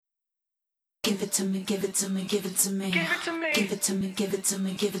Give it to me, give it to me, give it to me. Give it to me. Give it to me, give it to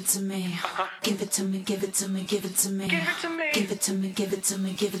me, give it to me. Give it to me, give it to me, give it to me. Give it to me. Give it to me, give it to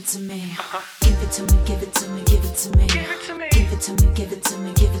me, give it to me. Give it to me, give it to me, give it to me. Give it to me. Give it to me, give it to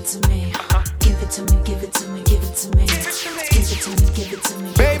me, give it to me. Give it to me, give it to me, give it to me. Give it to me, give it to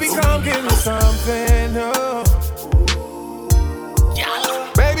me. Baby, come give me something, oh.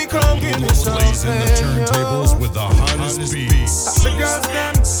 Baby, come give me something. Blazing the turntables with the hottest beats. The girls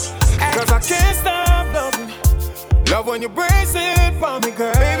dance, cause I can't stop loving. Love when you brace it for me,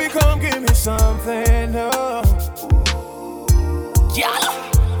 girl. Baby, come give me something, oh.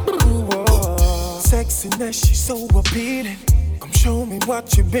 Sexiness, she's so appealing. Come show me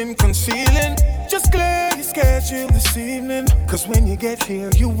what you've been concealing. Just clear your schedule this evening, cause when you get here,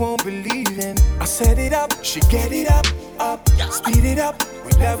 you won't believe in. I set it up, she get it up, up. Speed it up,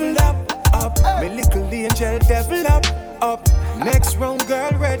 we level up, up. Me little angel, devil up. Next round,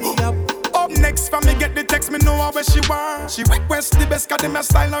 girl, ready up. Up next, for me get the text, me know how where she want. She request the best, cause them a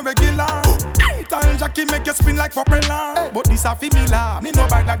style and regular. Tell Jackie make you spin like propeller. But this a female, me no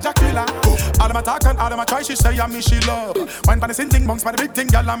bite like Jackilla. All them a talk and all them a try, she say and me she love. Wine pan the same thing, bounce pan the big thing,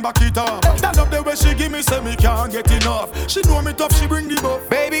 girl and back it up. That love the way she give me, say me can't get enough. She know me tough, she bring the buff.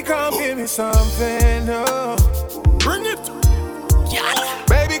 Baby, come give me something, oh. Bring it.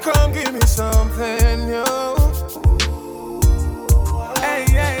 Baby, come give me something, oh. Hey,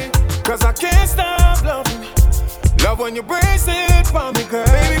 hey. Cause I can't stop loving. Love when you brace it for me, girl.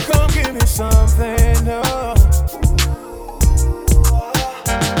 Baby, come give me something, oh.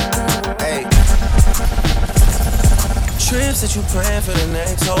 Hey. Trips that you plan for the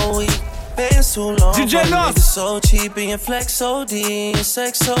next whole week. Been too long, DjNos. it's so cheap and your flex so D, your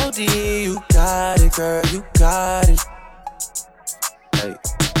sex so D. You got it, girl, you got it. Hey.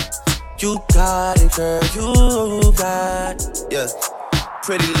 You got it, girl, you got it. Yeah.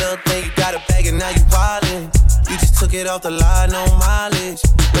 Pretty little thing, you got a bag and now you wildin'. You just took it off the line, no mileage.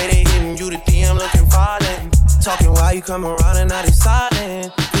 Way they hitting you, the DM looking violent. Talking while you come around and now they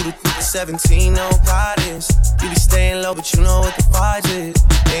silent. You the 17, no guidance. You be staying low, but you know what the price is.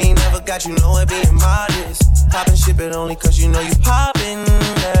 They ain't never got you know it being modest. Poppin' shit, but only cause you know you poppin',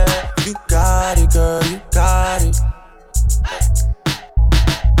 yeah. You got it, girl, you got it.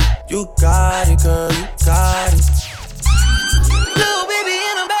 You got it, girl, you got it. Little baby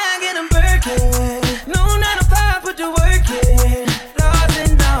in a bag and I'm Birkin. No 9 to 5, put the work in. Lost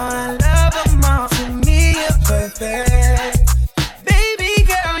and all, I love them all. To me, you're perfect. Baby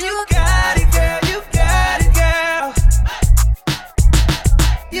girl, you got it, girl. You got it, girl.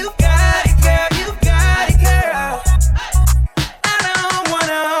 You got it, girl. You got it, girl. I don't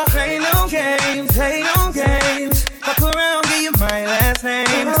wanna play no games, play no games. Fuck around, give you my last name.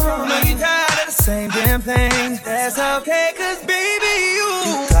 Know you tired of the same damn thing. That's okay, cause baby,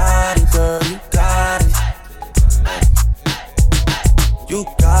 you got it, girl, you got it. You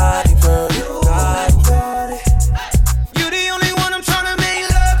got it, girl, you got it. You the only one I'm tryna make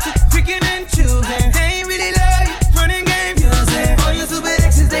love to. Picking and choosing, they ain't really love you. Running game music. All your super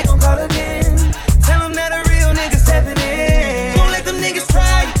exes, they gon' call again. Tell them that a real nigga stepping in. Don't let them niggas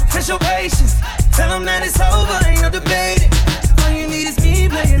try you, test your patience. Tell them that it's over, ain't no debating. All you need is me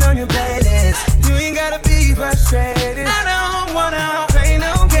playing on your playlist. You ain't gotta be frustrated. I don't wanna play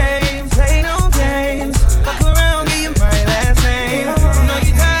no games, play no games. Fuck around, give you my last name. I know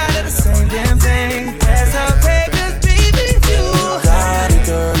you tired of the same damn thing. That's okay, cause baby, you got it,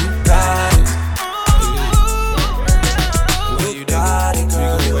 girl, you got it. You got it,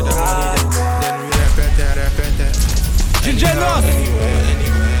 girl, you got it. Then we repeat that. DjNos.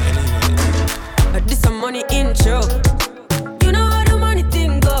 This a money intro. You know how the money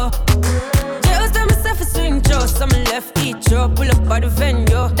thing go. Just tell myself a swing Joe. Some left each row. Pull up by the venue.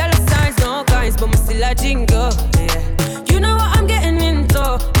 Dollar signs, no kinds, but me still a jingle. Yeah. You know what I'm getting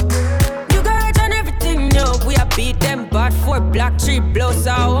into. You got on everything, yo. We a beat them bad 4 black 3 blows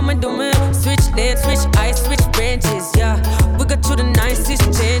out. What me do me? Switch lanes, switch eyes, switch branches, yeah. We got through the nicest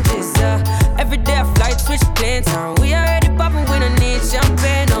changes, yeah. Every day I flight, switch planes, we already poppin', we don't need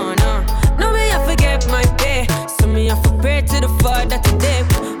champagne, no, no. No, me I forget my pay. So me I for pray to the Father today.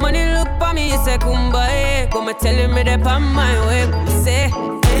 Money look for me, it's a kumbaya. Come tellin' me that on my way. Come say,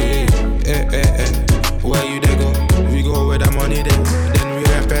 hey. Where you they go? We go where the money there. Then we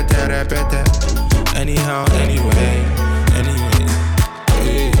repeat that. Anyhow, anyway.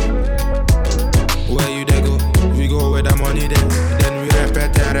 Hey. Where you they go? We go where the money there. Then we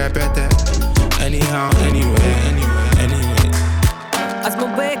repeat that. Anyhow, anyway. As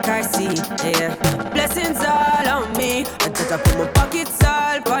my wake I see, yeah. Blessings all on me. I think I put my pockets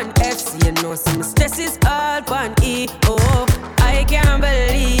all on FC. You know some stress is all on E. Oh, I can't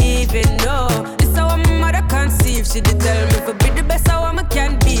she did tell me for be the best of what I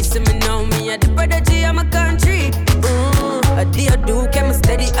can be. So me know me at the prodigy of my country. I do, kept me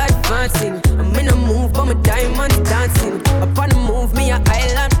steady advancing. I'm in a move, but my diamonds dancing. Upon the move, me a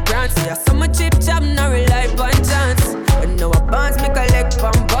island prancing. Yeah, so my chip chop, now rely on chance. But now I bounce, me collect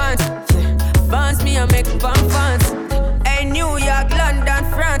from bonds. Bounce me, I make from fans. Hey, New York, London,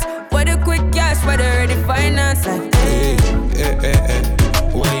 France. Where the quick cash, where the ready finance. Like, hey,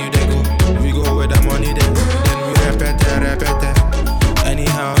 where you they go? We go with the money then we repete.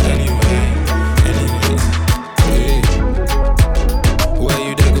 Anyhow, anyway. Hey, where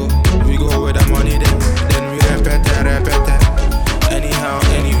you they go? We go with the money then we repete. Anyhow,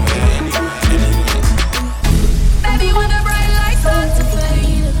 anyway. Baby, when the bright lights start to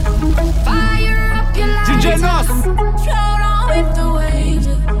fade, fire up your lights. DjNos. Float on with the waves.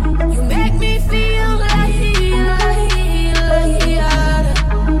 You make me feel like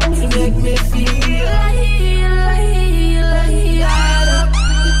you make me feel like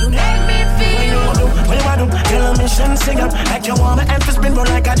you make me feel. What you wanna do? Tell a mission singer. Like you want my emphasis spin roll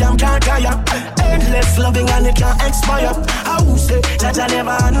like a jam can't tire. Endless loving and it can't expire. I will say that I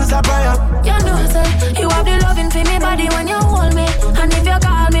never answer prayer. You know, say you have the loving for me body when you hold me. And if you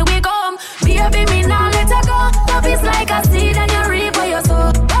call me, we come. Baby, me now let her go. Love is like a seed and you reap what you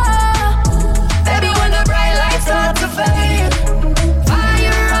sow. Oh, baby, when the bright lights start to fade,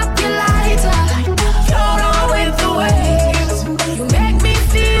 fire up your lighter. Float on with the waves. You make me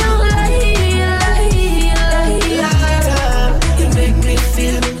feel like you make me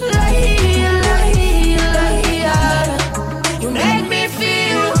feel like you make me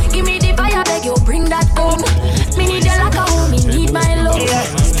feel. Give me the fire, beg you, bring that home. Me need you like a home, me need my love. Yeah,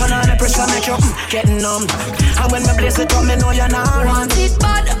 turn on the pressure, make you getting numb. And when me blaze it up, me know you're not wrong. Want it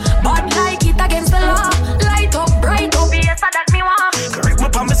bad like it against the law. Light up, bright up, yes, that me want. Correct my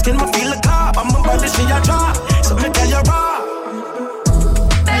palm, my skin, me feel the car. I'm a body, see your jaw. So me tell you raw.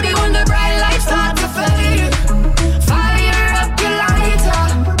 Baby, when the bright lights start to fade, fire up your lighter.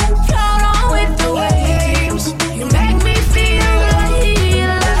 Float on with the waves. You make me feel like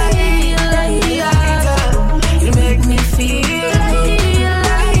you make me feel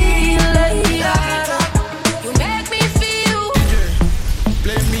like you make me feel.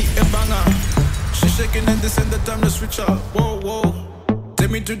 Play me a banger. She shaking and this and the time to switch up. Whoa, whoa.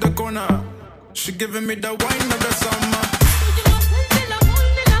 Take me to the corner. She giving me the wine of the summer.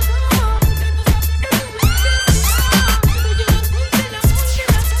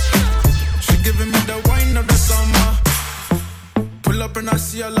 She giving me the wine of the summer. Pull up and I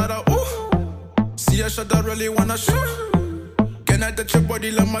see a lot of ooh. See a shot I really wanna shoot. Can I touch your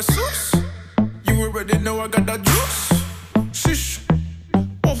body like my sauce? You already know I got that juice. Shish.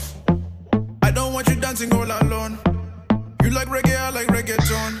 Oof. I don't want you dancing all alone. You like reggae, I like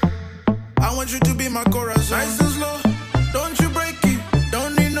reggaeton. I want you to be my chorus. Nice and slow, don't you break it.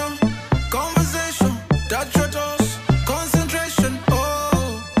 Don't need no conversation. Touch your toes, concentration.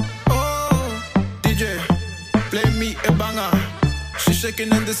 Oh, oh. DJ, play me a banger. She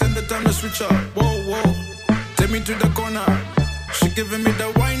shaking and this and the time to switch up. Whoa, whoa. Take me to the corner. She giving me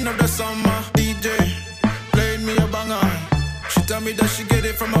the wine of the summer. DJ, play me a banger. She tell me that she get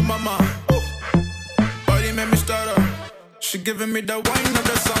it from her mama. Ooh. Body made me stutter. She giving me the wine of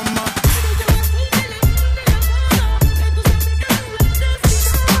the summer.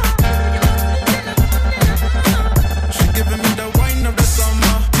 She giving me the wine of the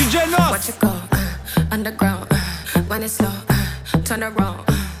summer. DjNos. Watch it go, underground, when it's slow, turn around,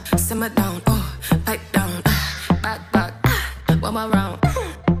 simmer down, pipe down, back, one more round.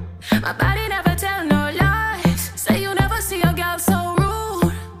 My body never tell no lies, say you never see a girl so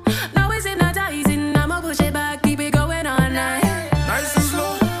rude. Now it's hypnotizing, I'ma push it back, keep it going all night. Nice and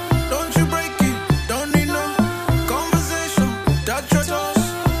slow, don't you break it. Don't need no conversation. Touch your toes,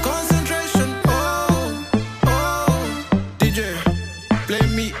 concentration. Oh, oh. DJ, play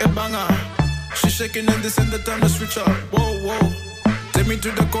me a banger. She shaking and this and the time to switch up. Whoa, whoa. Take me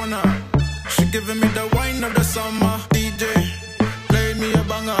to the corner. She giving me the wine of the summer. DJ, play me a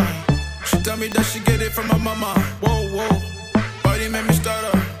banger. She tell me that she get it from her mama. Whoa, whoa. Body made me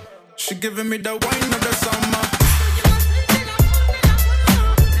stutter. She giving me the wine of the summer.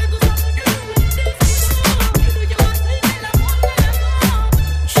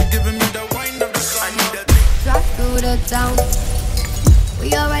 She giving me the wine of the summer. Drive through the town,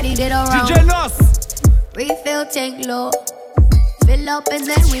 we already did a round. DjNos. Refill, take low, fill up and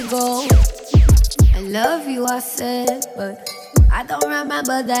then we go. I love you, I said, but I don't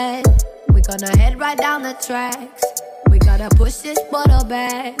remember that. We gonna head right down the tracks. We gotta push this bottle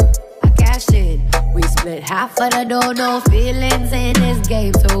back. I cash it. We split half of the dough, no feelings in this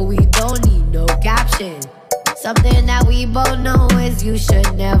game, so we don't need no caption. Something that we both know is you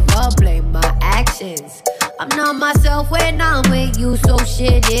should never blame my actions. I'm not myself when I'm with you, so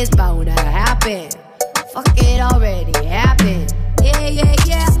shit is bound to happen. Fuck it already happened. Yeah, yeah,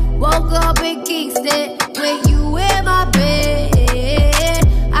 yeah. Woke up in Kingston with you in my bed.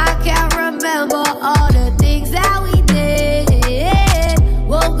 I can't remember all the things that we did.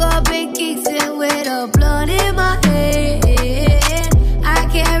 Woke up in Kingston with a blunt in my head. I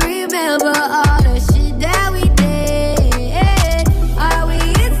can't remember all the shit that we did. Are we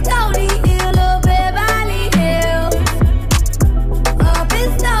in Stony Hill or Beverly Hills? Up in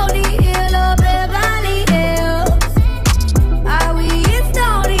Stony Hill or Beverly Hills? Are we in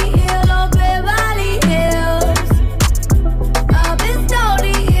Stony Hill or Beverly Hills? Up in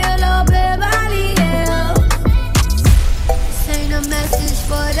Stony Hill or Beverly Hills? This ain't a message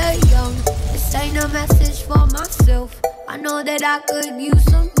for the young. This ain't a message for myself. I know that I could use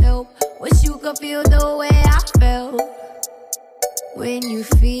some help. Wish you could feel the way I felt. When you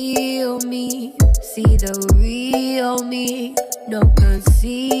feel me, see the real me. No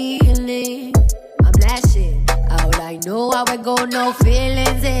concealing. I'm lashing out. I know I would go, no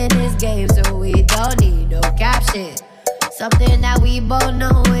feelings in this game, so we don't need no caption. Something that we both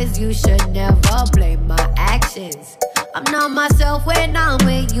know is you should never blame my actions. I'm not myself when I'm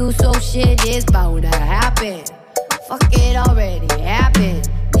with you, so shit is bound to happen. Fuck it already happened.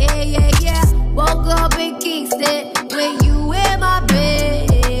 Yeah, yeah, yeah. Woke up in Kingston with you in my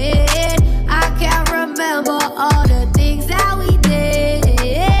bed. I can't remember all the things that we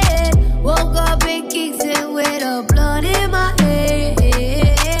did. Woke up in Kingston with a blunt in my head.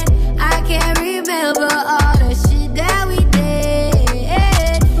 I can't remember all the shit that we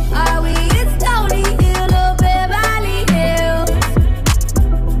did. Are we in Stony Hill or Beverly Hills?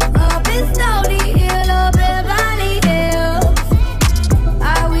 Up in Stony Hill or Beverly Hills?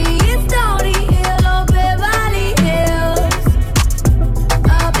 Are we in Stony Hill or Beverly Hills?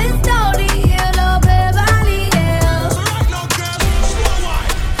 Up in Stony Hill or Beverly Hills?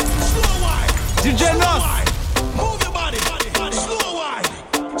 DjNos, move your body, slow wine,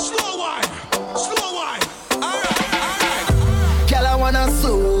 alright. Girl, I wanna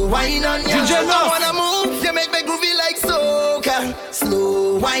slow wine on ya. DjNos. I wanna move, you make me groovy like soca.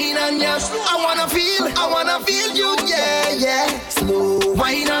 Slow wine on ya. I wanna feel you, yeah, yeah. Slow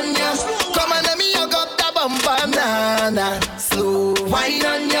wine on ya. Come on, let me hug up the bumper, nah, nah. Slow wine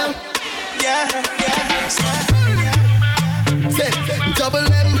on ya. Yeah, yeah. Say,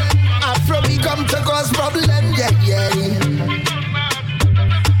 double M. Afro me come to cause problem, yeah, yeah.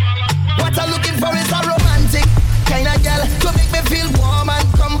 What I'm looking for is a romantic kind of girl to make me feel warm and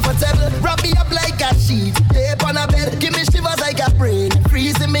comfortable. Wrap me up like a sheet, lay on a bed, give me shivers like a brain,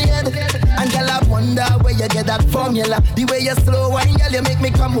 freeze in me head. And girl, I wonder where you get that formula. The way you slow wine, girl, you make me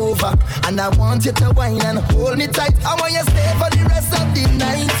come over. And I want you to wine and hold me tight. I want you stay for the rest of the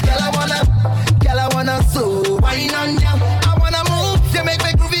night. Girl, I wanna slow wine on ya. I wanna move, you make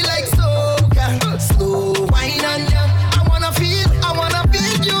me groovy like soca. Slow wine on ya. I wanna feel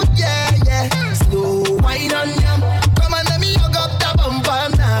you, yeah, yeah. Slow wine on ya. Come on, let me hug up the bumper,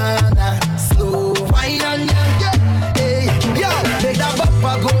 nah, nah. Slow wine on ya, yeah. Hey, yo, make that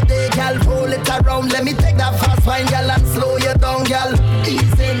bumper go there, girl. Roll it around, let me take that fast wine, girl, and slow you down, girl.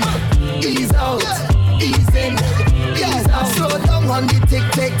 Ease in, ease out, ease in, ease out. Slow down on the tick,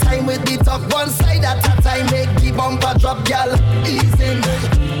 take time with the talk. One side at a time, make the bumper drop, girl. Ease in,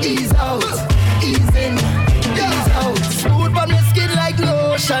 ease out, ease in, ease out. Smooth on the skin like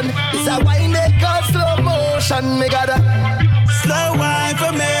lotion. It's a wine they call slow motion. Me gotta Slow wine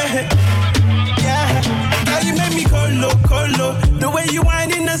for me. Yeah. Girl, you make me colo. The way you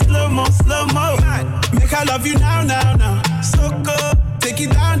whine in the slow-mo. Make I love you now. So good. Take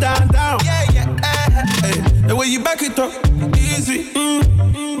it down. Yeah. Hey. The way you back it up, easy.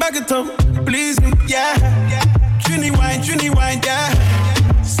 Back it up, please me. Yeah. Trini wine,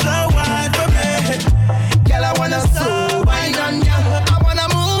 yeah. Slow wine for me. girl, I wanna slow wine on ya. I wanna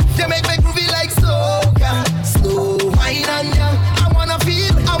move, you make me groovy like soca. Slow wine on ya. I wanna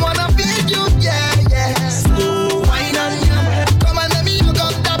feel you, yeah, yeah. Slow wine on ya. Come on, let me hook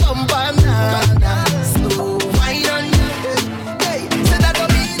up the bumper, nah. Slow wine on ya. Hey, say that to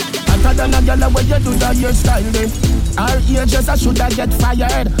me. Hotter than a girl, when you do that hairstyle, then all ages I shoulda get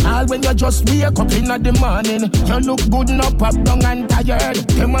fired. All when you just wake up in the morning, you look good, no pop down and tired.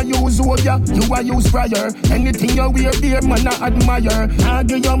 Them a use over, you a use fryer. Anything you wear, dear man I admire.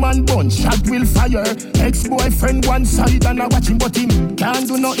 Argue your man bun, shot will fire. Ex-boyfriend one side and I watch him, but him can't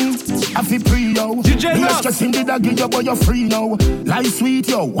do nothing. I feel free yo. DjNos stressing did I give you, but you're free now. Life sweet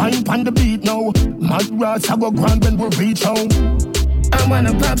yo, wine on the beat now. Mad rats I go grand when we reach home. I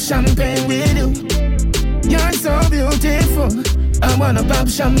wanna pop champagne with you. You're so beautiful. I wanna pop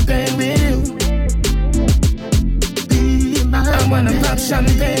champagne with you. I wanna pop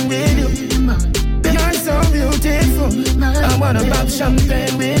champagne with you. You're so beautiful. I wanna pop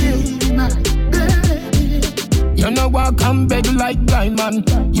champagne with you. You know I come beg like blind man.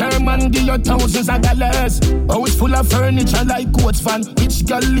 Your man give you thousands of dollars. House full of furniture like coach fan. Which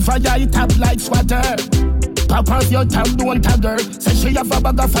girl if I top like swatter? Pop off your tag, don't tag her. Say she have a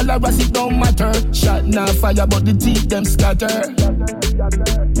bag of followers, it don't matter. Shot now fire, but the teeth them scatter.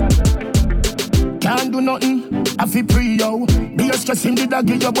 Can't do nothing, I feel pre yo. Be a stressing the dog,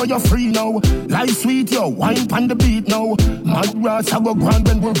 you boy, you're free now. Life sweet yo, wine pan the beat now. Mad grass, I go grand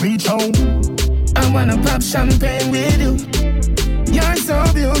when we reach home. I wanna pop champagne with you. You're so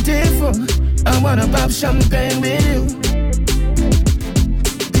beautiful. I wanna pop champagne with you.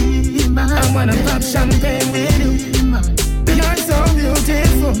 I wanna pop champagne with you. You're so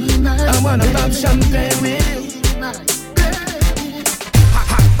beautiful. I wanna pop champagne with you.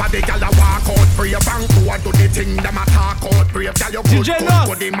 Body gal a walk out brave and go do the thing them a talk out brave. Gal you good,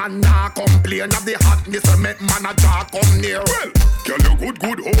 good, the man nah complain of the hotness and make man a jaw come near. Well, gal you good,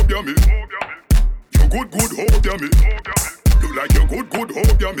 hope ya me. You good, hope ya me. Look like you good,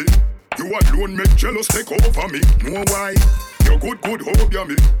 hope ya me. You alone make jealous take over me. Know why? You good, hope ya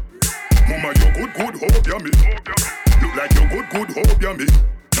me. Mama, you good, hope ya me. Look like you good, hope ya me.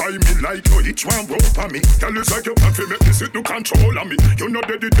 Time me like you, each one broke for me. Tell us like you can't feel make this it no control on me. You know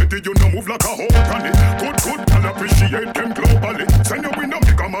daddy, you know move like a whole candy. Good, and appreciate them globally. Send you in a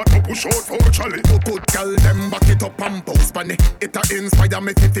big amount to push out for Charlie. Good, tell them back it up and post bunny. It a inspire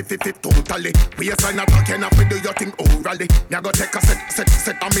me 50 totally. We a sign a talking up, we do your thing orally. Me a go take a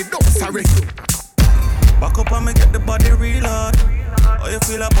set on me, don't sorry. Back up and me get the body real hard. Oh, you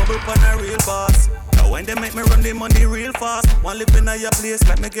feel a bubble pan a real boss. Now when they make me run the money real fast. One live in a your place,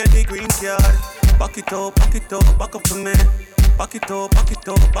 let me get the green card. Back it up, back up for me. Back it up,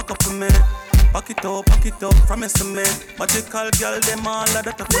 back up for me. Back it up, promise to me. Magical girl, them all of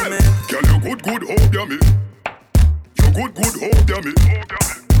that for me. Girl, you good, hope ya me. You good, hope ya me.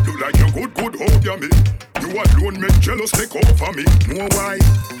 You like you good, hope ya me. You alone make jealous take over me. Know why?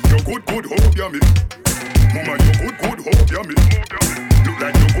 You good, hope ya me. Mama, you good, hope ya me. Look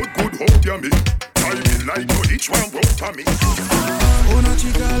like you good, hope ya me. Tell me like you, each one broke for me. Una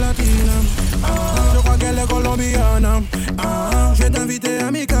chica latina, je crois qu'elle est colombiana. Je vais t'inviter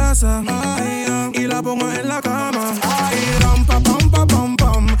à mi casa y la pongo en la cama. Ram pa pam pa pam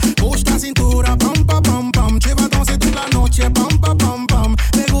pam, push ta cintura pam pa pam pam. Je vais danser toute la noche pam pa pam pam.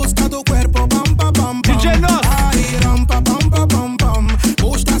 Me gusta tu cuerpo pam pa pam pam. DjNos. Ram pa pam pa pam pam,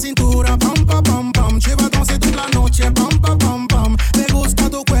 push ta cintura pam pa pam pam. Je vais danser toute la noche pam pa pam pam. Me gusta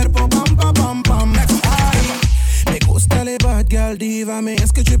tu cuerpo pam pa pam pam. Me gusta les bad girl dívame,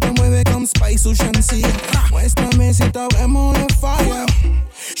 es que tu peux muever comme Spice ou Shansi. Muéstrame si t'as vraiment le fire.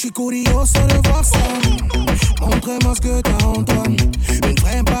 J'suis curioso de voir ça. Montre-moi ce que t'as en toi. Une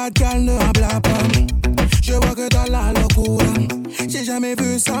vraie bad girl ne habla pas. Je vois que t'as la locura. J'ai jamais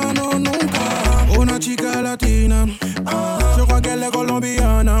vu ça, non, nunca. Una chica latina, je crois qu'elle est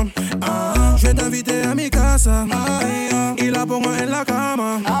colombiana. Je vais t'inviter à mi casa y la pongo en la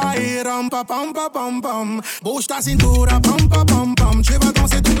cama. Ram pa pam pa pam pam, bouge ta cintura pam pa pam pam. Je vais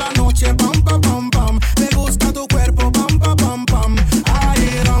danser toute la noche pam pa pam pam. Me gusta tu cuerpo pam pa pam pam.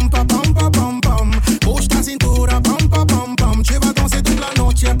 Ram pa pam pa pam pam, bouge ta cintura pam pa pam pam. Je vais danser toute la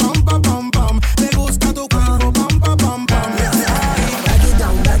noche pam pa pam pam. Me gusta tu cuerpo pam pa pam pam.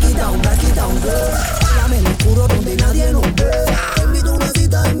 Back it down, girl. Dame en oscuro donde nadie nos ve. Te invito a una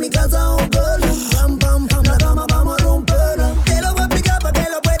cita en mi casa, oh girl. Pam pam pam, la cama vamos a romperla. Te lo voy a explicar para que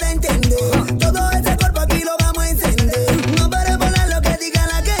lo pueda entender. Todo ese cuerpo aquí lo vamos a encender. No pares volar lo que diga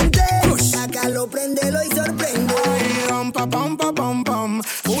la gente. Sácalo, préndelo y sorprende. Pam pam pam pam pam,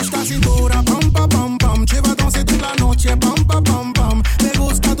 push ta cintura pam pam pam pam. Je vais danser toute la noche pam pam pam pam. Me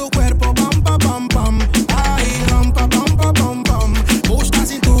gusta tu cuerpo pam pam pam pam. Pam pam pam pam pam, push ta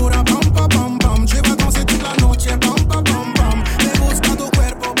cintura pam pam pam pam. Je vais danser toute la noche pam pam pam pam. Me gusta tu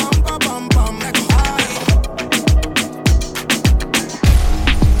cuerpo pam pam pam pam.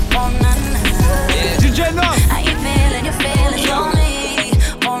 DjNos. How you feeling? You feeling lonely?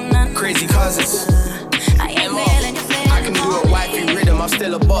 Oh, nah, nah. Crazy cousins. How you feeling? You feeling I can do a wifey rhythm, I'm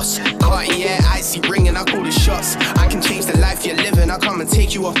still a boss. Cartier, icy ringing, I call the shots. I can change the life you're living, I come and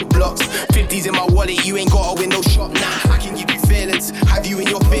take you off the blocks. 50s in my wallet, you ain't got a window shop. Nah, I can give you feelings, have you in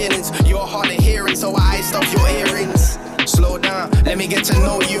your feelings. You're hard of hearing, so I iced off your earrings. Slow down, let me get to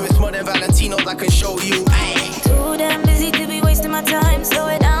know you. It's more than Valentino's, I can show you. Ay. too damn busy to be wasting my time. Slow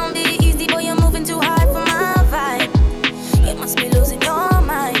it down, be easy, boy, you're moving too hard for my vibe. You must be losing your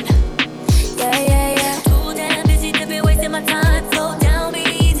mind. Yeah, yeah, yeah.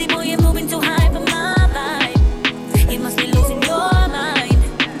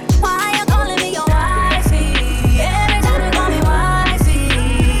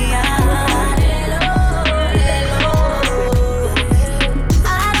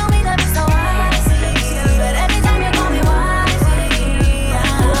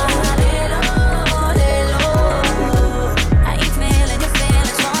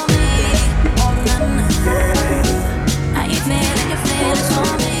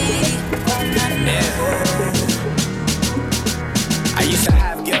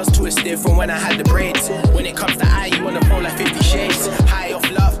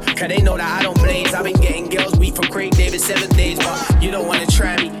 Cause they know that I don't blaze. I've been getting girls weak from Craig David 7 days. But you don't wanna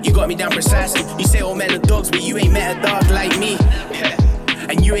try me, you got me down precisely. You say all men are dogs, but you ain't met a dog like me.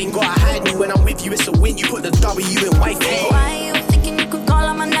 And you ain't gotta hide me when I'm with you, it's a win. You put the W in wifey. Why you thinking you could call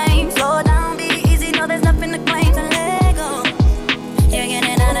out my name? Slow down, be easy, no there's nothing to claim. And let go, you're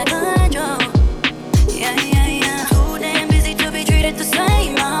getting out of control. Yeah, yeah, yeah. Too damn busy to be treated the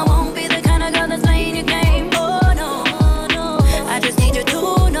same. I won't be the kind of girl that's playing your game. Oh no, no, I just need you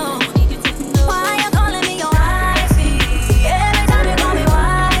to know. Why you calling me your wifey? Every time you call me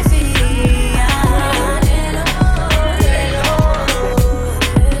wifey.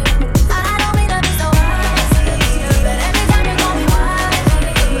 I don't mean to be so wifey, but every time you call me wifey.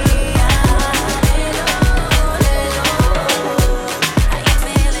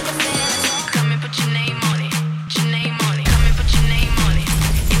 Come and put your name on it, your name on it. Come and put your name on it,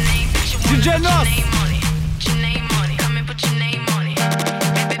 your name, put your DjNos. name on it, your name on it. Come and put your name on it.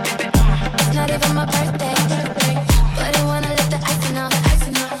 It's not even my birthday, but I wanna let the icing off.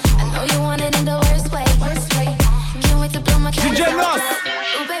 I know you want it in the worst way. Can't wait to blow my candles out.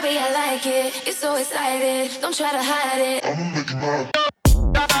 Oh baby, I like it. You're so excited. Don't try to hide it.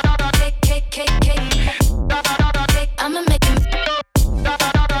 I'ma make it.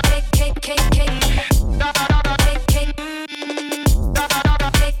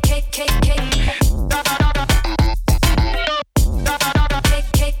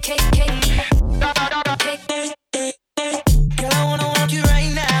 Girl, I wanna walk you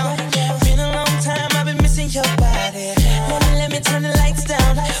right now. Been a long time, I've been missing your body. Mama, let me turn the lights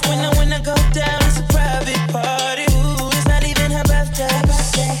down. When I go down, it's a private party. Ooh, it's not even her birthday.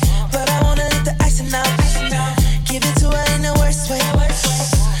 But I wanna let the icing out. Give it to her in the worst way.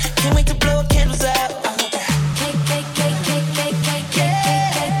 Can't wait to blow candles out.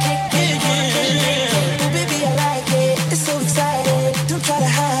 Ooh, baby, I like it. It's so exciting. Don't try to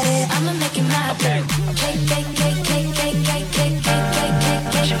hide it. I'ma make it my turn.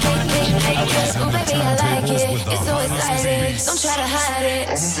 Oh baby, I like it. It's so exciting. Don't try to hide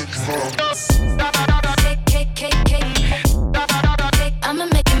it. I'ma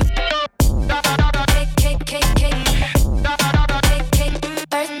make it.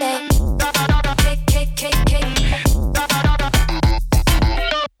 Birthday.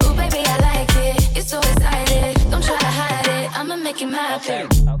 Oh baby, I like it. It's so exciting. Don't try to hide it. I'ma make it my turn.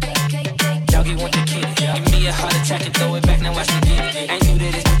 Doggy want the kitty. Give me a heart attack and throw it back. Now watch me get it. Ain't new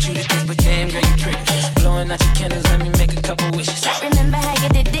to this, but you to this. But damn, girl, you pretty. Blowing out your candles, let me make a couple wishes. Remember how you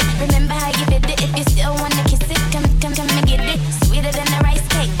did it. Remember how you did it. If you still wanna kiss it, come and get it. Sweeter than a rice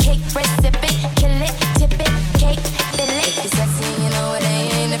cake. Cake, bread, sip it, kill it, tip it, cake, fill it. It's sexy, you know it.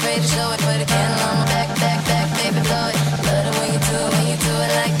 Ain't afraid to show it. Put a candle on my back, baby, blow it. Love it when you do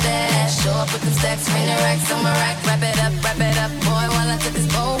it like that. Show up with the stacks, ring the racks on my rack. Wrap it up, boy, while I take this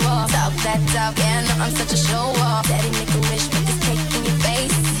bowl off. Talk that talk, yeah, I know I'm such a show off. Daddy make a wish, put this cake in your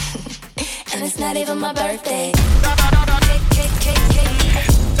face. And it's not even my birthday. Cake.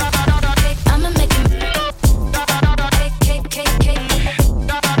 I'ma make it. Cake.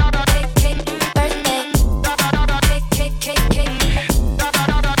 Birthday. Cake.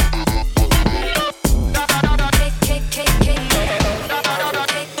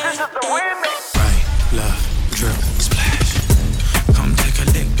 Right, love, drip, splash. Come take a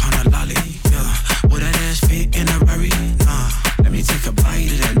lick, pon a lolly, yeah. Would that ass fit in a Rari? Nah. Let me take a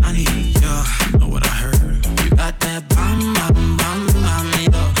bite of that honey, yeah. You know what I heard? You got that bam, yeah. Bam,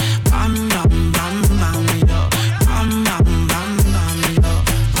 yeah.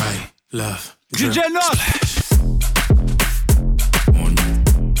 Right, love, drip, DjNos. splash. On you.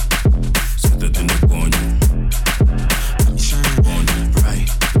 Set that in the on you. Shine on you. Right,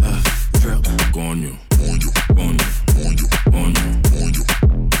 love, drip, go on you. On you.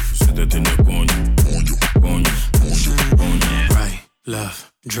 Set that in the on you. Shine on you. Right,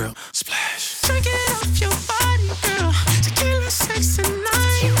 love, drip, splash. Take it off your body, girl. Tequila, sex, and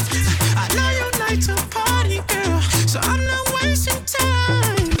night. I know you like to party, girl. So I'm not wasting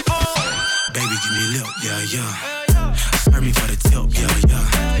time. Baby, give me lip, yeah. Serve me for the tip, yeah.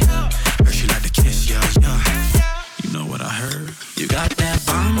 Heard she like to kiss, yeah. You know what I heard? You got that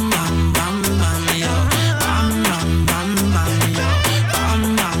bam, yeah. Bam, yeah.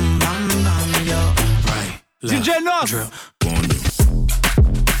 Right, love, DjNos. drip, on you.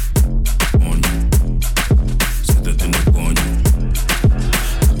 Set that in the on you.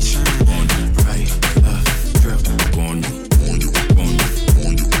 Shine on you. Right, love, drip, on you.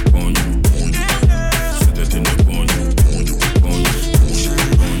 Set that in the on you.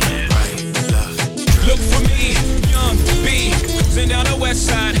 Shine on you. Right, love, drip. Look for me, young B, been down the west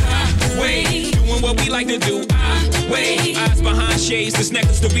side. Way, doing what we like to do. Way, eyes behind shades, this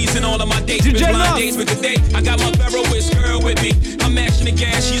necklace the reason all of my dates been blind dates. But today, I got my Veroist girl with me. I'm mashing the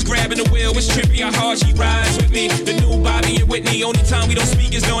gas, she's grabbing the wheel. It's trippy how hard she rides with me. The new Bobby and Whitney. Only time we don't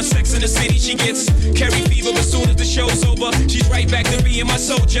speak is during Sex in the City. She gets carry fever, but soon as the show's over, she's right back to being my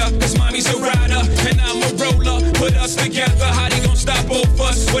soldier. Cause mommy's a rider, and I'm a roller. Put us together, how they gon' stop both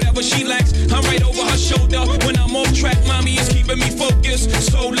us? Whatever she lacks, I'm right over her shoulder. When I'm off track, mommy is keeping me focused.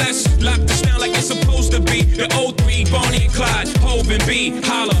 So let's lock this down like it's supposed to be. The 03, Bonnie and Clyde, Hov and B.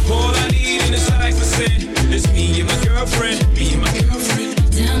 Holla, all I need in this life is sin. It's me and my girlfriend, me and my girlfriend.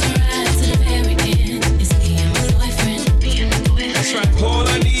 Down the ride to the very end. It's me and my boyfriend, me and my boyfriend. That's right, all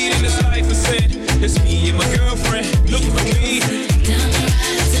I need in this life is sin. It's me and my girlfriend, look for me. Down the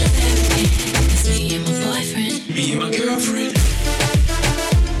ride to the very end. It's me and my boyfriend, me and my girlfriend.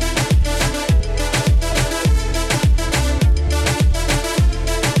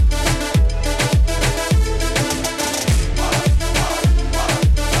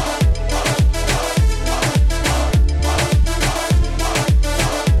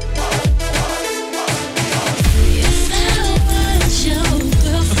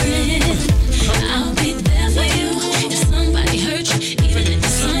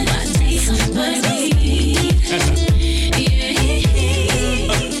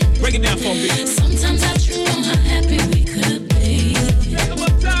 Sometimes I trip on how happy we could be.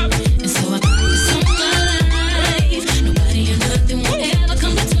 And so I promise on my life, nobody and nothing will ever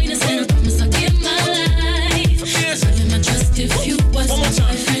come between us. And I promise I'll give my life. Living my trust if you was my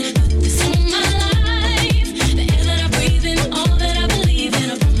boyfriend. Put this on my life. The air that I breathe in, all that I believe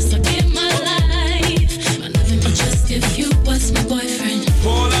in. I promise I'll give my life. My living my trust if you was my boyfriend.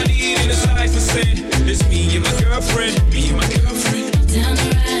 All I need in this life is sin. It's me and my girlfriend, me and my girlfriend. Down the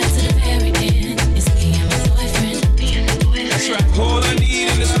ride to the very end. It's me and my boyfriend, me and my boyfriend. That's right, all I need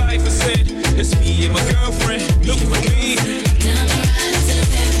in this life is sin. It's me and my girlfriend, look for me. Down the ride to the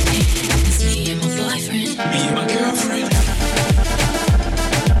very end. It's me and my boyfriend, me and my girlfriend.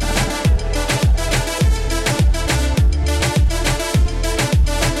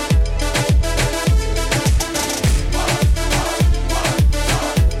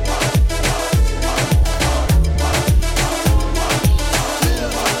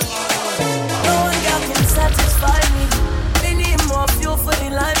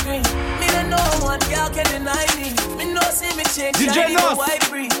 DjNos.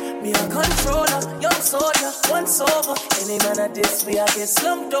 Me a controller, young soldier, once over. Any man at this, we I get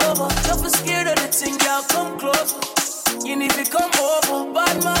slumped over. Don't be scared of the thing, y'all come closer. You need to come over,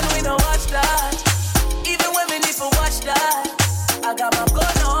 bad man, we don't watch that. Even when we need to watch that, I got my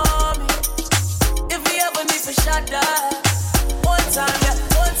gun on me. If we ever need to shot that, one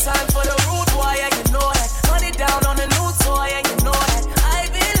time for the rude boy, yeah, you know that. Money down on the new toy, yeah, you know that. I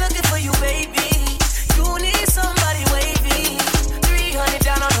been looking for you, baby. You need somebody wavy. 300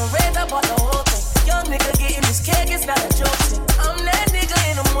 down on the red, I bought the whole thing. Young nigga getting this cake, it's not a joke thing. I'm that nigga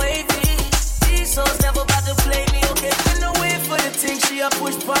and I'm wavy. These souls never about to play me, okay? Been away for the thing, she a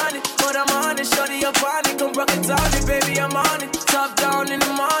push on it. But I'm on it, shorty up on it. Come rock it down it, baby, I'm on it. Top down in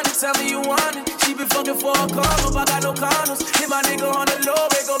the morning, tell me you want it. She been fucking for a come up, I got no condoms. Hit my nigga on the low,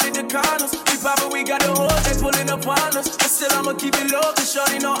 they gon' be the condoms. We poppin', we got the hoes, they pullin' up on us. But still I'ma keep it low, cause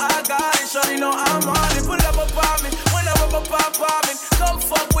shorty know I got it. Shorty know I'm on it. Pull up upon me, when I rub up on me. Come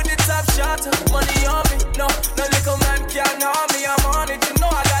fuck with the top shot, money on me. No little man can't harm me, I'm on it. You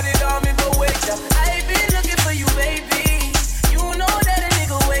know I got it on me, but wait up. I been looking for you, baby. You know that a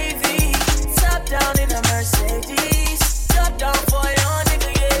nigga wavy. Top down in a Mercedes. Drop down for your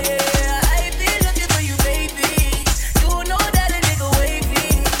nigga, yeah. I been looking for you, baby. You know that a nigga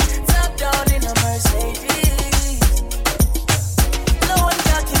wavy. Top down in a Mercedes. No one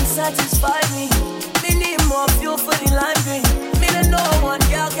that can satisfy me. Me need more fuel for the lime green. Me don't know one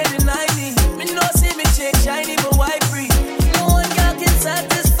girl can deny me. Me know see me change shiny but white free. No one girl can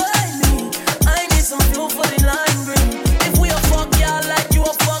satisfy me. I need some fuel for the lime green. If we a fuck y'all like you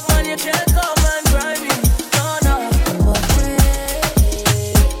a fuck man, you can't come and grind me. No. But wait.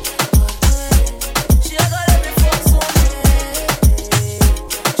 She a got every fuck so wait.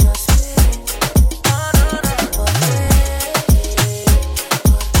 Just wait. No. But wait.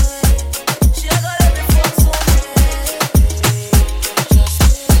 She a got every fuck so wait. Just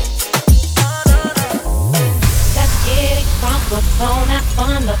wait. No. Let's get it from the phone, have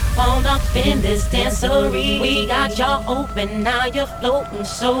on the phone up in this dancery. We got y'all open, now you're floating,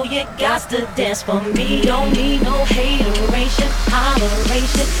 so you got to dance for me. Don't need no hateration,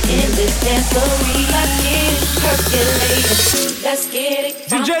 holleration in this dancery. Let's get it percolated. Let's get it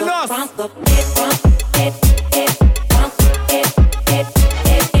from DjNos.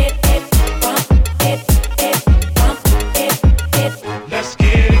 Let's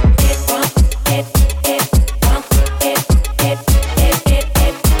get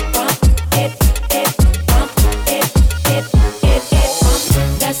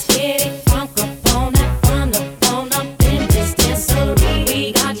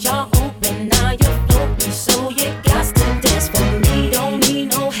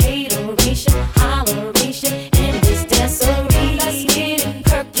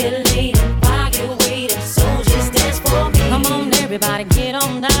gotta get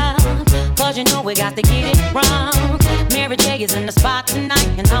on down, cause you know we got to get it wrong. Mary J is in the spot tonight,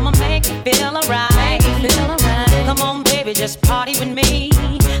 and I'ma make you feel alright. Come on, baby, just party with me.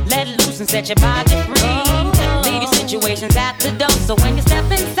 Let loose and set your body free. Leave your situations at the door, so when you step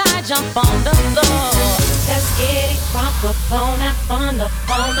inside, jump on the floor. Let's get it crunk up on that fun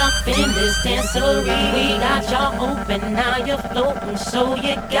up in this dancery. We got y'all open, now you're floating, so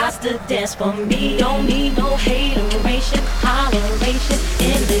you got to dance for me. Don't need no hateration, holleration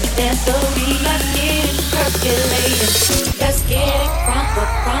in this dancery. Let's get it percolating. Let's get it crunk up,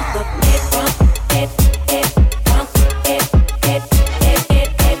 it crunk, it crunk, it crunk, it crunk, it.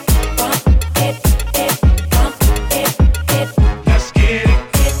 Let's get it.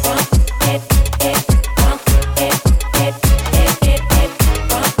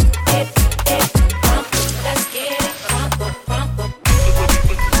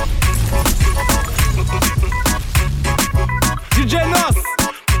 DjNos.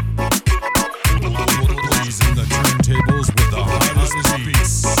 Blazing the turntables with the hottest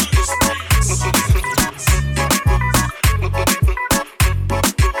beats.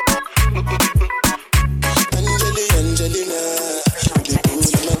 Angelina, the cool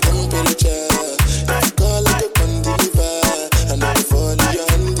in my temperature. If you call like a deliver, I know you fall in your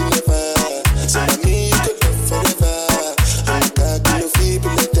hand never. So now me you could love forever. I'm a cocky no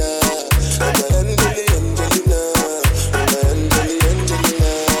feeble letter. I'm a Angelina, I'm a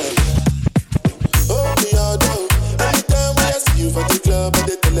Angelina. Oh me all down. Anytime when I see you for the club or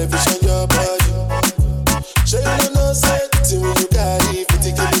the television, your body. Sure you don't know safety when you carry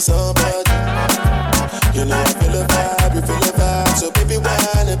 50 kilos on body. You know I feel the vibe, you feel the vibe, so baby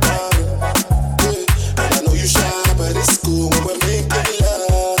whine about it. Yeah. And I know you shy, but it's cool when we're making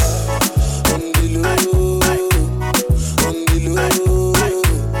love. On the low, on the low,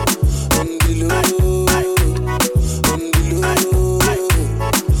 on the low, on the low,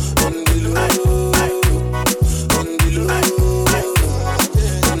 on the low, on the low,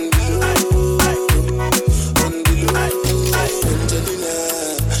 on the low. Angelina,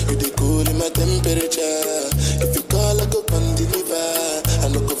 you the cool in my temperature. If you call, I go and deliver. I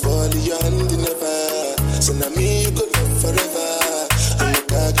no go fall in your hand never. So now me you go love forever. I'm a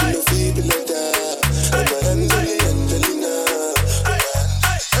cocky no feeble letter. I'm a Angelina.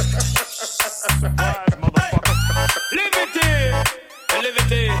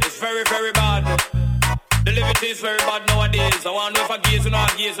 Liberty is very, very bad. The liberty is very bad nowadays. I wonder if I gaze and I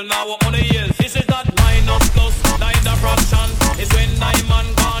gaze and now what money is. This is not minus plus, neither fraction. It's when 9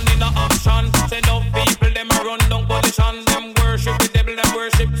 man gone in a action. Send up people, them a run down position. Them worship the devil, them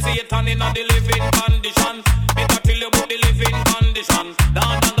worship Satan in a the living condition. Me to tell you about the living condition.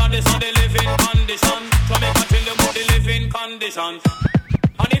 Down and God is on the living condition. So me to tell you about the living condition.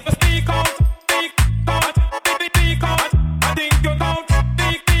 And if you speak out, speak out, speak out. I think you don't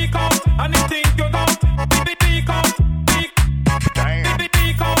speak out, and you think you don't speak out, speak out,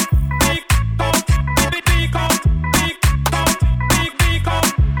 speak out, speak out, speak out, speak out, speak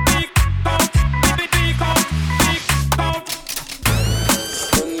out, speak out, speak out.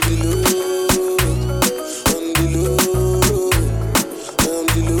 On the low, on the low, on the low, on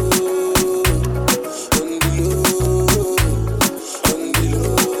the low, on the low.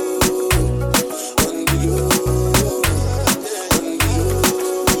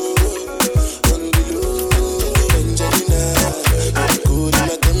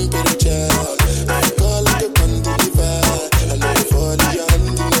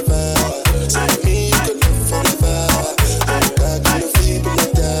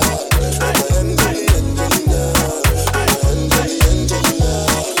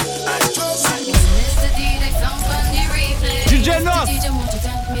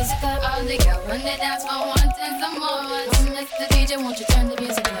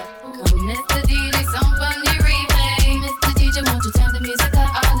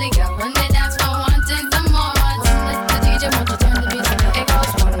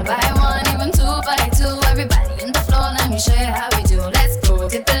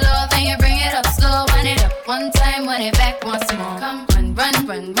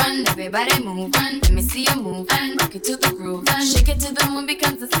 Everybody move on, let me see you move on. Rock it to the groove, shake it to the moon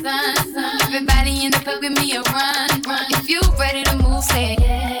becomes the sun. Everybody in the club, give me a run. If you ready to move, say it,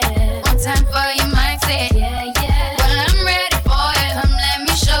 yeah. One time for your mind, say it, yeah, yeah. Well, I'm ready for it, come let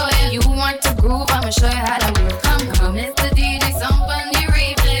me show it. You want to groove, I'ma show you how to move. Come, Mr. DJ, song on the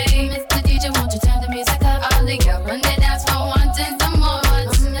replay. Mr. DJ, won't you turn the music up? All the girls run the dance for wanting some more.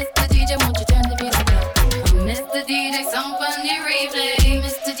 Mr. DJ, won't you turn the music up? Mr. DJ, song on the replay.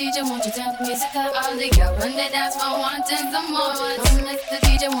 Mr. DJ, won't you turn the music up? All the girls run the dance for wanting some more. Mr.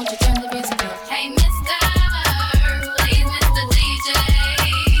 DJ, won't you turn the music up? Hey, Mr. Please, Mr. DJ.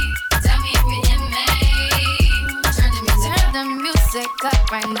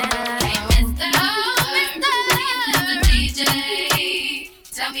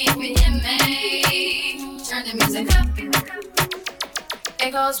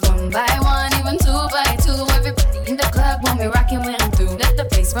 It goes one by one, even two by two. Everybody in the club when we rockin' when I'm through. Let the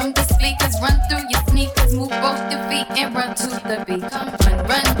bass from the speakers run through your sneakers. Move both your feet and run to the beat. Come run,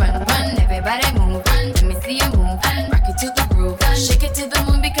 run, run, run. Everybody move, run. Let me see you move. Rock it to the groove. Shake it till the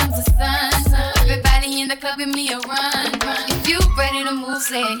moon becomes the sun. Everybody in the club, give me a run. If you ready to move,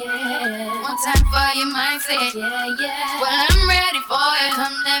 say yeah. One time for your mind, say yeah, yeah. Well, I'm ready for it.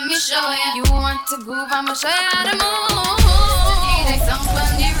 Come, let me show you. You want to groove, I'ma show you how to move. DJ, some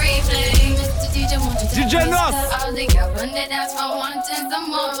fun, the replay. Mr. DJ, won't you turn the music up? All the girls run the dance for wanting some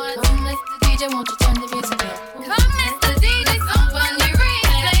more. Come, Mr. DJ, won't you turn the music up? Come, Mr. DJ, some fun, the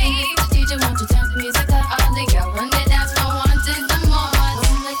replay. Mr. DJ, won't you turn the music up? All the girls run the dance for wanting some more.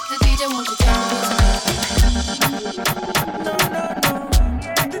 Come, Mr. DJ, won't you turn the music up?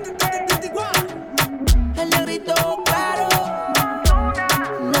 Él le gritó claro,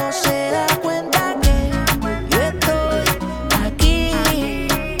 no se da cuenta que yo estoy aquí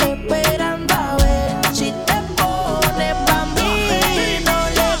esperando a ver si te pones pa' mí. No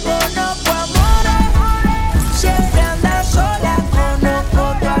le conozco amores, siempre anda sola, conozco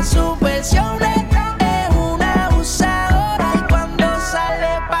todas sus versiones. Es una abusadora y cuando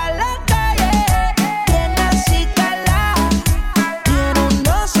sale pa' la calle viene así calada. Tiene un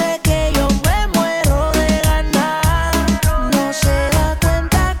no sé que yo me muero de ganar. No se da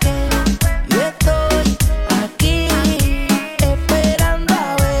cuenta que yo estoy aquí esperando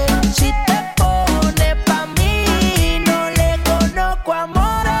a ver si te pones pa' mí. No le conozco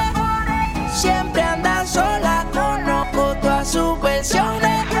amores, siempre anda sola, conozco todas sus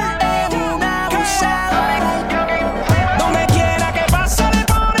versiones. Es una abusadora. Donde quiera que pase le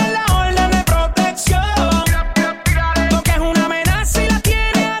ponen la orden de protección. Porque es una amenaza y la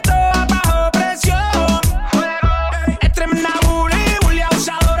tiene a todas bajo presión. Es tremenda bully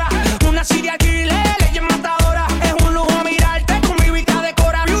abusadora. Una serial killer, ley matadora. Es un lujo mirarte con mi vista de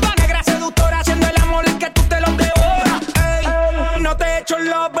cora. Viuda negra seductora, haciendo el amor y que tú te lo devoras. Ey, no te echo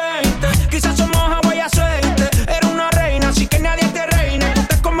los 20, quizás somos agua y aceite. Eres una reina, así que nadie te reine. Tú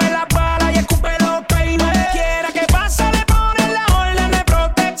te comes las balas y escupe los peines. Donde quiera que pase le ponen la orden de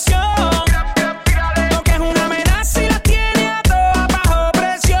protección. Porque es una amenaza y la tiene a todas bajo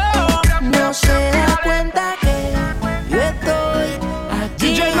presión. No se da cuenta que yo estoy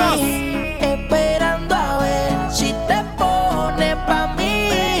aquí esperando a ver si te pones pa'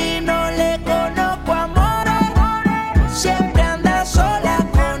 mí. No le conozco amores, siempre anda sola,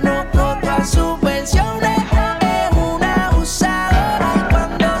 conozco todas sus versiones. Es una abusadora y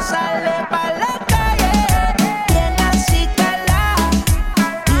cuando sale pa' la calle viene así calada.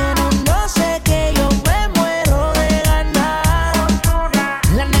 Tiene un no sé que yo me muero de ganar.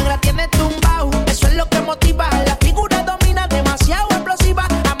 La negra tiene tumbao, eso es lo que motiva. La figura domina, demasiado explosiva.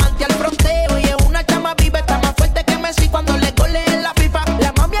 Amante al fronteo y es una chama viva. Está más fuerte que Messi cuando le gole en la FIFA.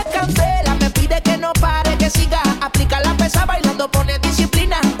 La mami es candela, me pide que no pare, que siga. Aplica la pesa bailando, pone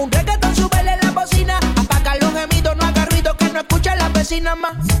disciplina. Un reggaetón súbele la bocina. Apaga los gemidos, no haga ruido que no escucha la vecina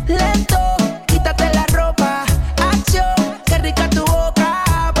más. Lento, quítate la ropa. Acción, qué rica tu boca.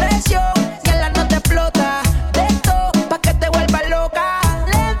 Presión, que la no te explota. Lento, pa' que te vuelvas loca.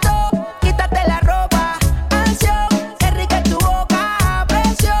 Lento, quítate la ropa. Acción, qué rica tu boca.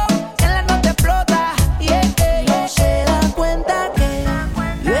 Presión, que la no te explota. No se da cuenta que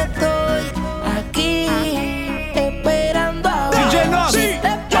yo estoy aquí esperando a ver si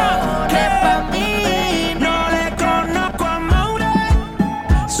te pones pa' mí. No le conozco amores,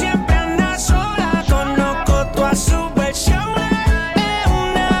 siempre anda sola, conozco todas sus versiones. Es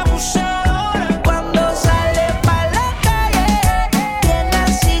una abusadora. Cuando sale pa' la calle viene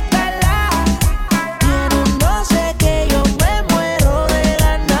así calada. Tiene un no sé que yo me muero de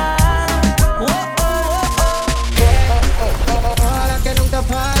ganar. Ojalá que nunca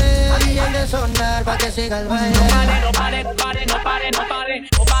pare el de sonar pa' que siga el baile. No pare, no pare, no pare, no pare,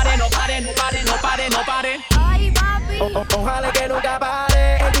 no pare, no pare, no pare, no pare, no pare. Ojalá que nunca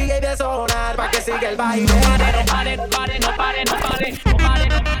pare el DJ de sonar pa' que siga el baile. No pare, no pare, no pare, no pare, no pare, no pare, no pare.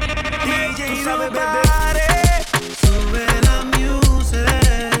 DJ no pare. Sube la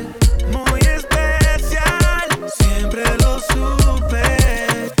music, muy especial, siempre lo supe.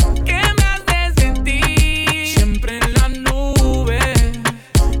 ¿Qué me hace sentir? Siempre en la nube.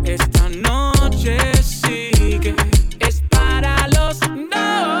 Esta noche sí que es para los dos.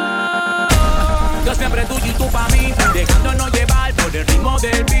 Yo siempre tuyo y tú pa' mí, dejándonos llevar por el ritmo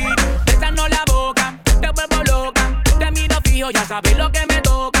del beat. Besando la boca, te vuelvo loca. Te miro fijo, ya sabes lo que me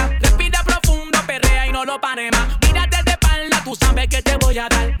toca. Respira profundo, perrea y no lo pare más. Mírate de espalda, tú sabes que te voy a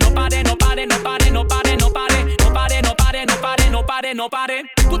dar. No pare, no pare, no pare, no pare, no pare. No pare, no pare, no pare, no pare, no pare.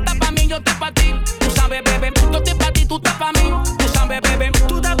 Tú estás pa' mí, yo estoy pa' ti. Tú sabes sabes, bebé, yo estoy pa' ti, tú estás pa' mí. Tú sabes, bebé,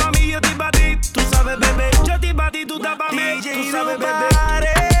 tú estás pa' mí, yo estoy pa' ti. Tú sabes, bebé, yo estoy pa' ti, tú estás pa' mí. Tú sabes, bebé.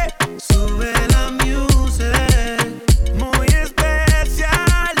 Sube la music, muy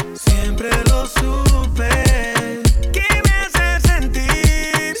especial, siempre lo supe. Que me hace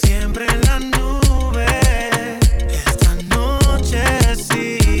sentir siempre en la nube. Esta noche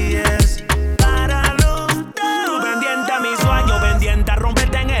sí es para los dos. Tú pendiente a mi sueño, pendiente a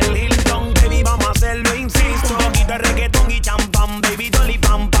romperte en el Hilton. Baby, vamos a hacerlo, insisto. Un poquito de reggaetón y champán, baby, dolly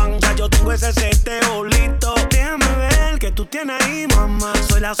pam pam. Ya yo tengo ese seteo listo. Déjame ver que tú tienes ahí, mamá.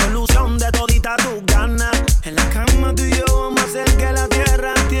 Soy la solución de todita tus ganas. En la cama tú y yo vamos a hacer que la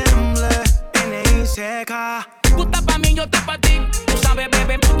tierra tiemble. N.I.C.K. Tú estás pa' mí, yo estoy pa' ti. Tú sabes,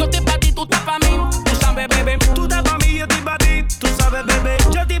 bebé, yo estoy pa' ti, tú estás pa' mí. Tú sabes, bebé, tú estás pa' mí, yo estoy pa' ti. Tú sabes, bebé,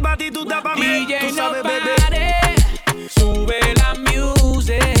 yo estoy pa' ti, tú estás pa' mí. Tú sabes, bebé. Sube la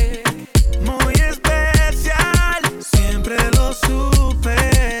music, muy especial, siempre lo supe.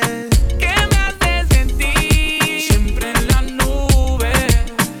 Que me hace sentir siempre en la nube.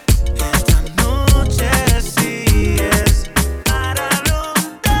 Esta noche sí es para los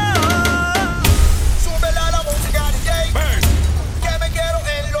dos. Súbela la música, DJ. Que me quiero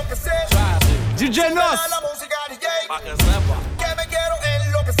enloquecer. DJ Nos. Súbela la música, DJ. Que me quiero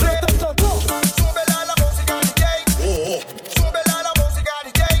enloquecer. Súbela la música, DJ. Súbela la música,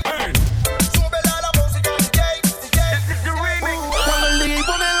 DJ. Súbela la música, DJ. Cuando el DJ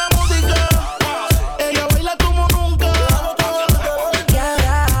pone la música, ella baila como nunca. Y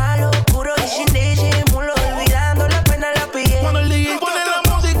ahora lo puro y sin disimulo, olvidando la pena la pillé. Cuando el DJ pone la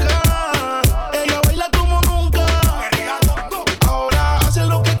música, ella baila como nunca. Ahora hace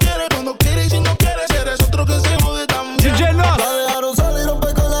lo que quiere, cuando quiere y si no quiere, eres otro que se jode también. DJ Nos. La dejaron salir,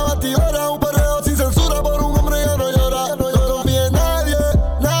 rompe con la batidora. Un perreo sin censura, por un hombre ya no llora. No confía en nadie,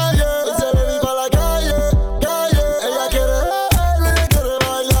 nadie. Y se le viva la calle, calle. Ella quiere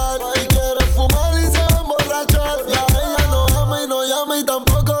bailar y quiere fumar y se va a emborrachar. Y a ella no ama y no llama y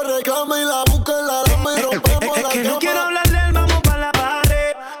tampoco reclama y la busca en la rama y rompemos la Que no cama. quiero hablar de él, vamos pa' la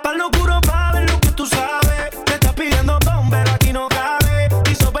pared. Pa' lo oscuro pa' ver lo que tú sabes. Te estás pidiendo pon, pero aquí no cabe.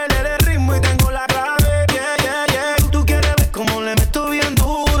 Hizo perder el ritmo y tengo la clave. Yeah, yeah, yeah. Tú quieres ver cómo le meto bien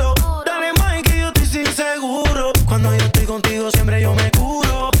duro. Dale más que yo estoy sin seguro. Cuando yo estoy contigo siempre yo me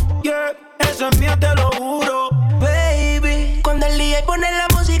curo. Yeah, eso es mío, te lo juro. Baby, cuando el DJ pone la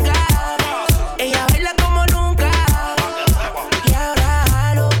música, ella baila como nunca. Y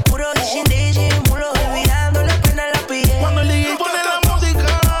ahora lo puro y sin disimulo, olvidando la pena la pillé. Cuando el DJ pone la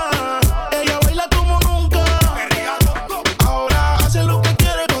música, ella baila como nunca. Ahora hace lo que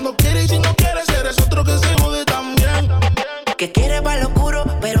quiere, cuando quiere y si no quiere, eres otro que se jode también. Que quiere pa' lo oscuro,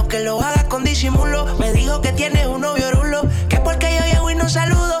 pero que lo haga con disimulo. Me dijo que tienes un novio rulo, que porque yo llego y no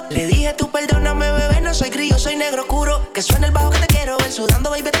saludo. Le dije tú perdóname bebé, no soy grillo, soy negro oscuro. Que suena el bajo que te quiero ver,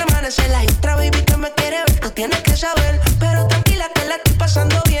 sudando baby te amanecer. Hay otra baby que me quiere ver, tú tienes que saber. Pero tranquila que la estoy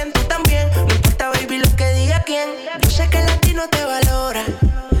pasando bien, tú también. No importa baby lo que diga quién. Yo sé que el latino te valora,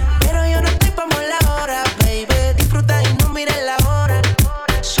 pero yo no estoy pa' morir la hora. Baby, disfruta y no mires la hora.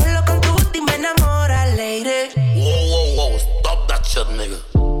 Solo con tu gusto y me enamora, lady. Wow, stop that shit, nigga.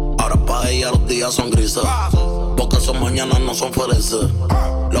 Ahora pa' ella los días son grises, porque esos mañanas no son felices.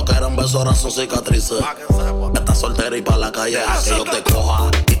 Lo que eran besos ahora son cicatrices. Estás soltera y pa' la calle a que yo te coja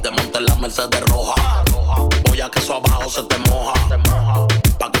y te monte en la Mercedes roja. Voy a que eso abajo se te moja,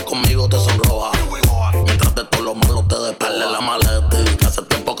 pa' que conmigo te sonroja. Mientras de todo lo malo te despele la maleta, que hace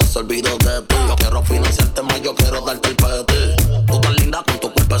tiempo que se olvidó de ti. Yo quiero financiarte más, yo quiero darte el peti. Tú tan linda con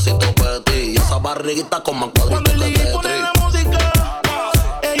tu cuerpecito peti y esa barriguita con más cuadritos Cuando el de DJ pone Tetris. la música,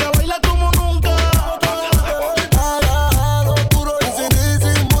 ella baila como nunca. Ahora lo puro y sin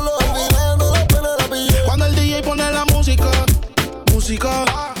disimulo, olvidando la pena la pillé. Cuando el DJ pone la música,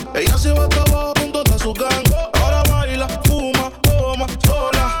 ella se va hasta abajo a punto de su gang. Ahora baila, fuma, toma,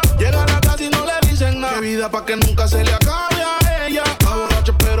 sola. Llega a la casa y no le dicen nada. Qué vida pa' que nunca se le acabe a ella. Está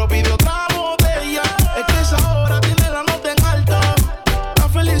borracho pero pide otra botella. Es que esa hora tiene la nota en alta. La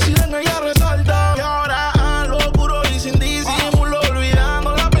felicidad en ella resalta. Y ahora a lo puro y sin disimulo,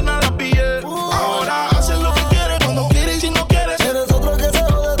 olvidando la pena la pillé. Ahora hace lo que quiere, cuando quiere y si no quiere, eres otro que se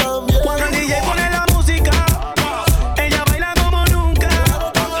jode también. Cuando el DJ pone la música, ella baila como nunca.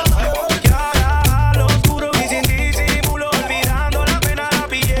 Y ahora lo oscuro y sin disimulo, olvidando la pena la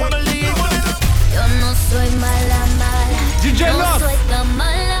pillé. Cuando el DJ pone la Yo no soy mala, mala.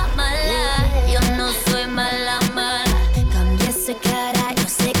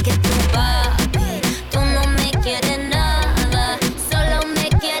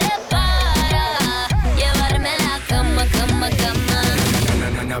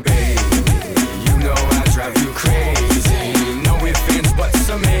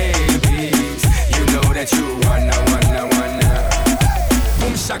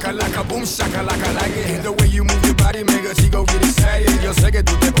 laka, boom, shakalaka, like it. The way you move your body, make a chico get excited. Yo sé que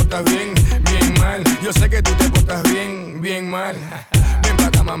tú te portas bien, bien mal. Yo sé que tú te portas bien, bien mal. Ven pa'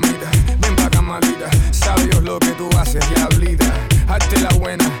 acá, mamita, ven pa' acá, mamita. Sabe Dios lo que tú haces, diablita. Hazte la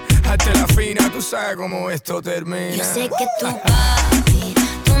buena, hazte la fina. Tú sabes cómo esto termina. Yo sé que tú, papi,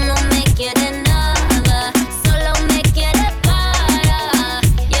 tú no me quieres nada. Solo me quieres para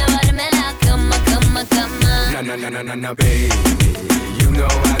llevarme a la cama, cama, cama. Na, baby. You know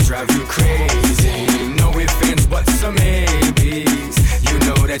I drive you crazy. No ifs, ands, buts, or maybes. You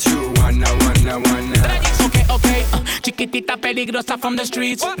know that you wanna. Okay, chiquitita peligrosa from the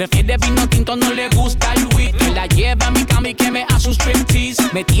streets. Prefiere vino tinto, no le gusta el weed. Que la lleva a mi cama y que me hace un striptease.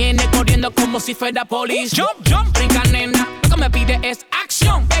 Me tiene corriendo como si fuera police. Jump, brinca nena, lo que me pide es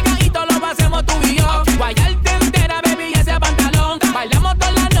acción. Pegadito lo hacemos tú y yo. Guayarte entera, baby, y ese pantalón. Bailamos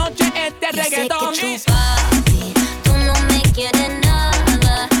toda la noche este reggaetón. Sé que tú, papi, tú no me quieres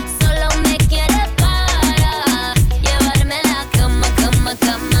nada. Solo me quieres para llevarme a la cama, cama,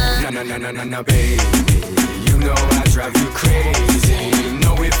 cama. Na, baby. You know I drive you crazy.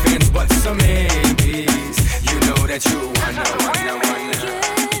 No ifs, ands, buts, or maybes. You know that you wanna.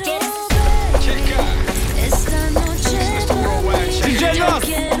 Esta noche DjNos.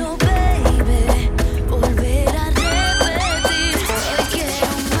 quiero, baby, volver a repetir. Hoy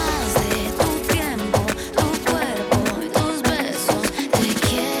quiero más de tu tiempo, tu cuerpo y tus besos. Te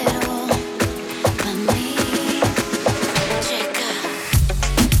quiero a mí. Chica,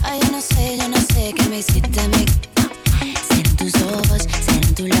 ay, yo no sé qué me hiciste a mí. Ser en tus ojos, ser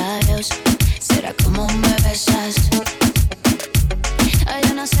en tus labios. Será como me besas. Ay,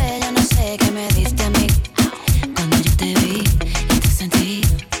 yo no sé qué me diste a mí. Cuando yo te vi y te sentí,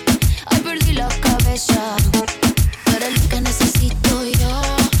 ay, perdí la cabeza. Tú eres lo que necesito yo,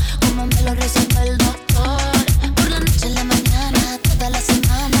 como me lo receta el doctor. Por la noche, en la mañana, toda la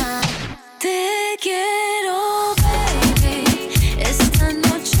semana. Te quiero, baby, esta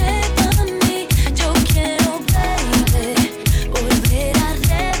noche para mí. Yo quiero, baby, volver a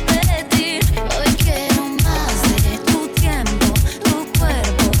repetir. Hoy quiero más de tu tiempo, tu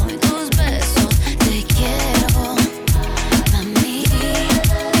cuerpo y tus besos. Te quiero a mí.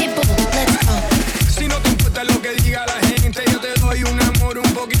 People, let's go. Si no te importa lo que diga la gente, yo te doy un amor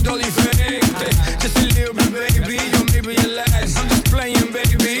un poquito diferente. Just a little bit, baby, yo maybe you're last. I'm just playing,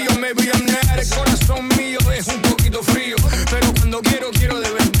 baby, yo maybe I'm not. El corazón mío es un poquito frío, pero cuando quiero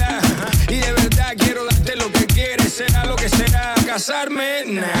de verdad. Y de verdad quiero darte lo que quieres, será lo que será. Casarme,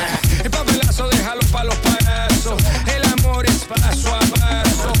 nah. El papelazo déjalo pa' los payasos. El amor es paso a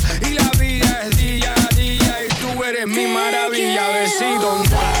paso. Y la vida es día a día. Y tú eres mi maravilla, besito.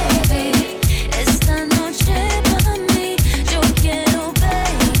 Baby, esta noche para mí. Yo quiero,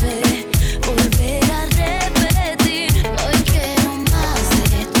 baby, volver a repetir. Hoy quiero más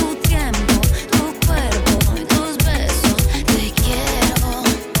de tu tiempo, tu cuerpo y tus besos. Te quiero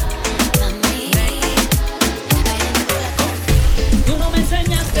a mí. Tú no me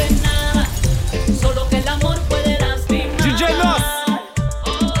enseñaste nada, solo que el amor puede lastimar. DjNos.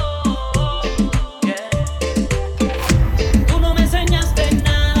 Tú no me enseñaste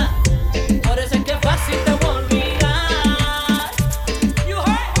nada, por eso es que fácil te voy a olvidar.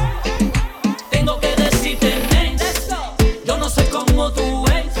 Tengo que decirte, men, yo no sé cómo tú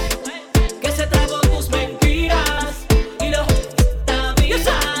es, que se tragó tus mentiras y lo esta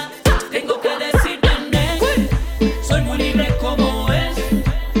vida. Tengo que decirte, men, soy muy libre como es.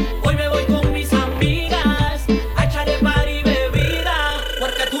 Hoy me voy con mis amigas a echar de party y bebida,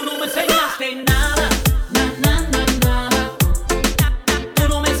 porque tú no me enseñaste nada, nada. Tú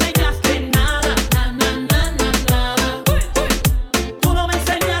no me enseñaste nada, nada. Tú no me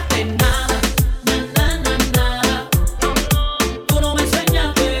enseñaste nada, nada. Tú no me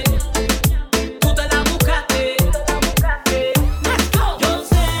enseñaste, tú te la buscaste. Yo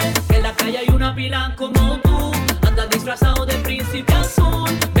sé que en la calle hay una pila como tú, andas disfrazado de príncipe azul.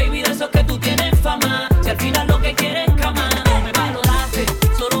 Baby, de eso que tú tienes fama, si al final lo que quieres es cama. No me valoraste,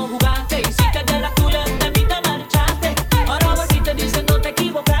 solo jugaste, hiciste de las tuyas, de mí te marchaste. Ahora volviste diciendo te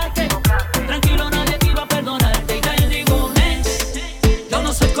equivocaste. Tranquilo, nadie te iba a perdonarte. Y te digo, men, yo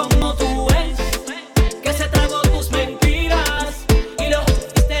no soy como tú es, que se tragó tus mentiras y lo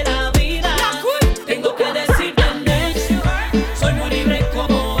de la vida. Tengo que decirte, men, soy muy libre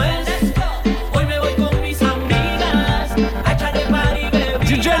como es. Hoy me voy con mis amigas a echar de party y bebida,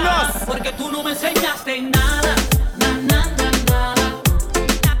 DjNos. porque tú no me enseñaste nada, nada.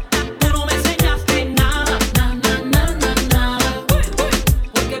 Tú no me enseñaste nada, nada.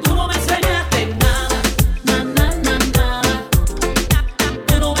 Porque tú no me enseñaste nada, nada.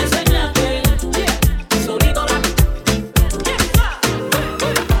 Tú no me enseñaste, solito la.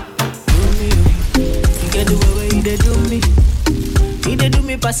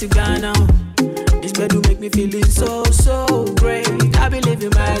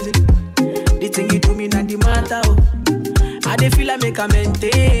 I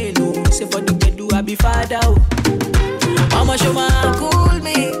maintain. Oh, say for the bed, do I be father? Oh. Mama show my cool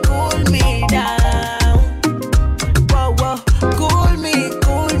me down. Whoa, whoa, cool me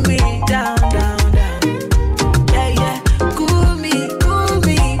down, down, down. Yeah, yeah, cool me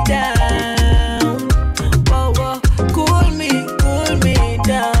down. Whoa, whoa, cool me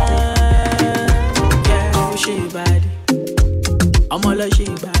down. Yeah, oh she bad. I'm all like she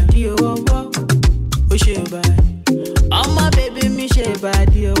bad. Yo, whoa, whoa, oh she bad. I'm my baby, me she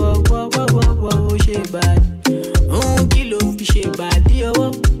bad. Yo, whoa, whoa, whoa, whoa, oh she bad. Kilo fish bad, yo.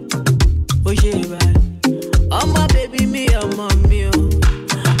 Oh, she bad. Oh, my baby, me, oh, mommy, oh.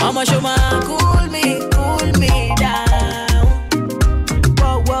 Mama show my cool me down.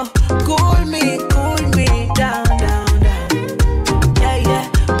 Whoa, whoa, cool me down, down, down. Yeah, yeah,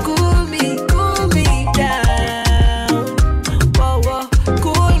 cool me down. Whoa, whoa,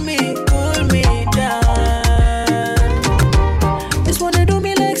 cool me down. This one they do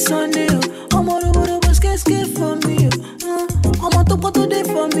me like Sunday, oh. I'm all over the basket for me. I'm on top of today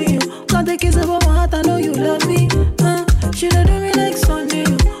for me. Can't take kiss about my heart, I know you love me. She don't do me like Sunday.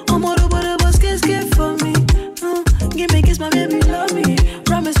 I'm all over the basket for me. Give me a kiss, my baby, love me.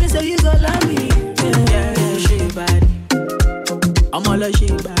 Promise me, say you gon' love me. Yeah, yeah, she bad. I'm all like she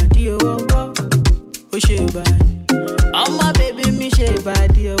bad, yo, oh, oh, oh, she bad. I'm my baby, me, she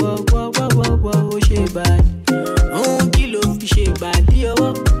bad, yo, oh, oh, oh, oh, oh, she bad. Kilo fish bad, yo,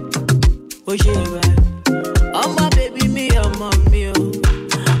 oh, oh, she bad. Oh my baby, me, oh mommy, oh.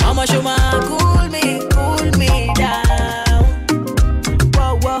 Mama show my cool me down.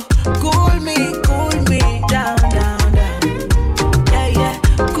 Whoa, whoa, cool me down, down, down. Yeah, yeah,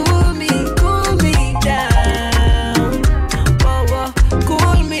 cool me down. Whoa, whoa,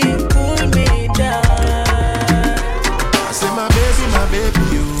 cool me down. I say my baby,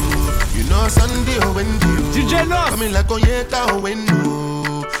 you know Sunday or Wendy, DjNos. Coming like Onyeka or Wendy,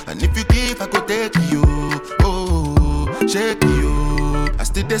 and if you give, I could take you. Shake you, I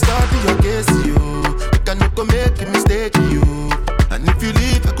still dey study your case, you. You cannot go make a mistake, you. And if you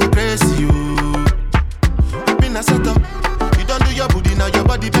leave, I could praise you. I've been a setup. You don't do your booty, now your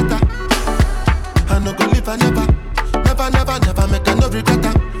body better. I no go live, I never make a no regret.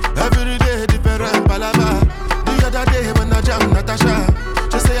 Every day different palava. The other day when I jam Natasha,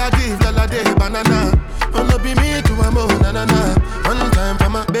 she say I give Lala day banana. Oh no be me to a mo na na na. One time for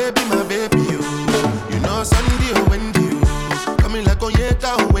my baby, you. You know Sunday or Wendy. Coming like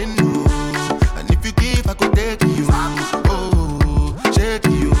Onyeka or Wendy. And if you give, I could take you. Oh, shake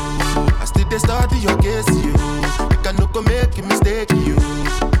you. I still dey study your case, you. You cannot go make a mistake, you.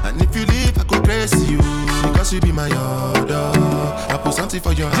 And if you leave, I could praise you. Because you be my order. I put something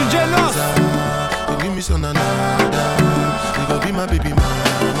for your hands. You give me some another. You gon' be my baby mama.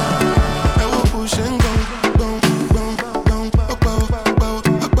 I will push and go.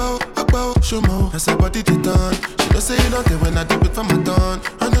 Show more. That's a body they done. She don't say it out there when I do it for my turn.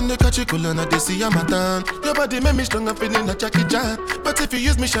 And then they catch you cool and they see I'm a turn. Your body make me strong, I'm feeling like Jackie Chan. But if you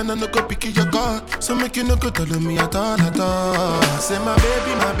use me, Shannon, no go pick your car. So make you no go tell me at all. Say my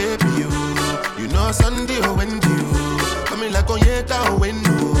baby, you. You know Sunday or Wendy, you. Coming like Onyeka or Wendy.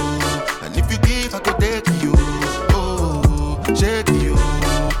 And if you give, I could take you. Oh, shake you.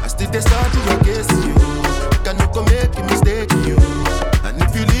 I still dey study your case, you. You cannot go make a mistake, you. And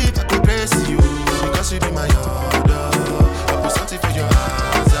if you leave, I could praise you. Because you be my order. I put something for your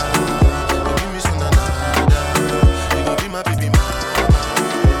hands. You give me some another. You gon' be my baby mama.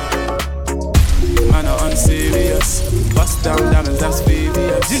 Man, I'm unserious. Bust down diamonds, that's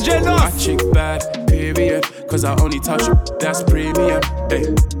VVS. DjNos. My chick bad, period. Cause I only touch you, that's premium. Hey.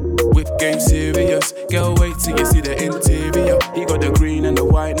 Whip game serious. Girl, wait till you see the interior. He got the green and the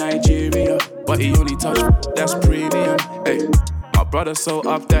white Nigeria. But he only touch you, that's premium. Hey. Brother so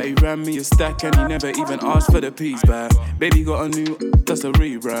up that he ran me a stack and he never even asked for the peace back. Baby got a new, that's a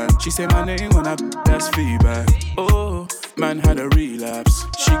rebrand. She say my name when I, that's feedback. Oh, man had a relapse.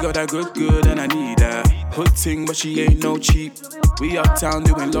 She got that good and I need that. Hood ting, but she ain't no cheap. We uptown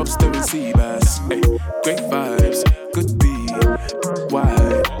doing lobster and sea bass. Hey, great vibes, good beat.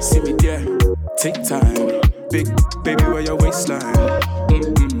 Why? See me there, take time. Big baby, where your waistline?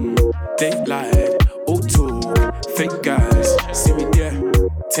 Daylight, auto. Fake guys, see me there,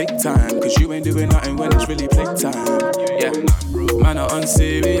 take time. Cause you ain't doing nothing when it's really playtime. Yeah, man, I'm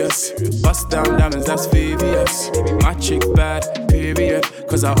unserious. Bust down diamonds, that's VVS. My chick bad, period.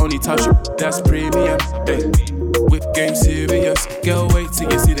 Cause I only touch you, that's premium. Hey, whip game serious. Girl, wait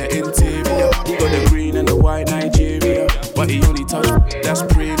till you see the interior. He got the green and the white Nigeria. But he only touch you, that's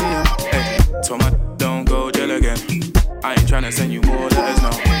premium. Hey, told my don't go jail again. I ain't tryna send you more letters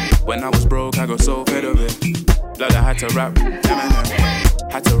now. When I was broke, I got so fed of it. Blood, I had to rap,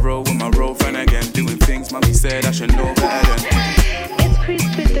 Eminem. Had to roll with my roll friend again. Doing things mommy said I should know better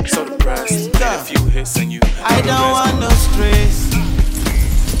than. So depressed, get a few hits and you. I don't want no stress.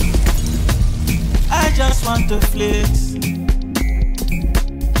 I just want to flex.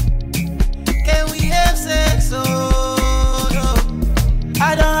 Can we have sex? Oh, no.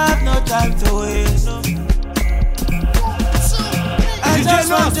 I don't have no time to waste. I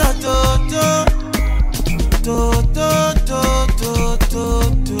just want your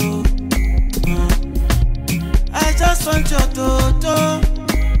I just want your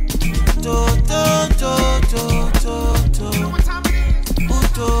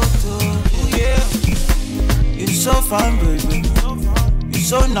yeah. You're so fine, baby. You're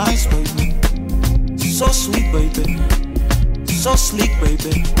so nice, baby. So sweet, baby. So sleek,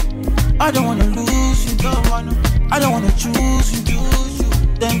 baby. I don't wanna lose you. I don't wanna choose you.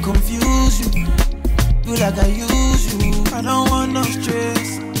 Then confuse you. You like I use you. I don't want no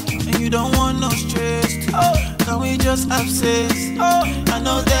stress. And you don't want no stress too. Can we just have sex? I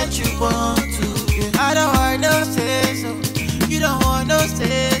know that you want to. Yeah. I don't want no sex. You don't want no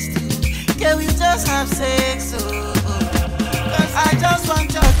sex too. Can we just have sex? I just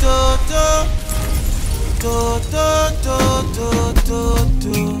want your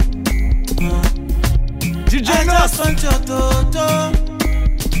I just want your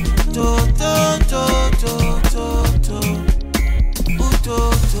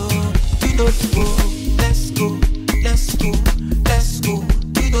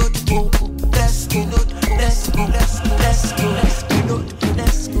let's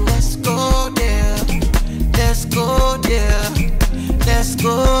go. Let's go there. Let's go there. Let's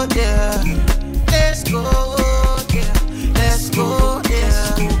go there. Let's go there. Let's go there.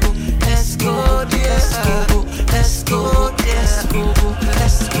 Let's go there. Let's go there.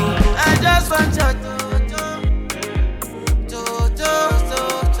 Let's go. I just want your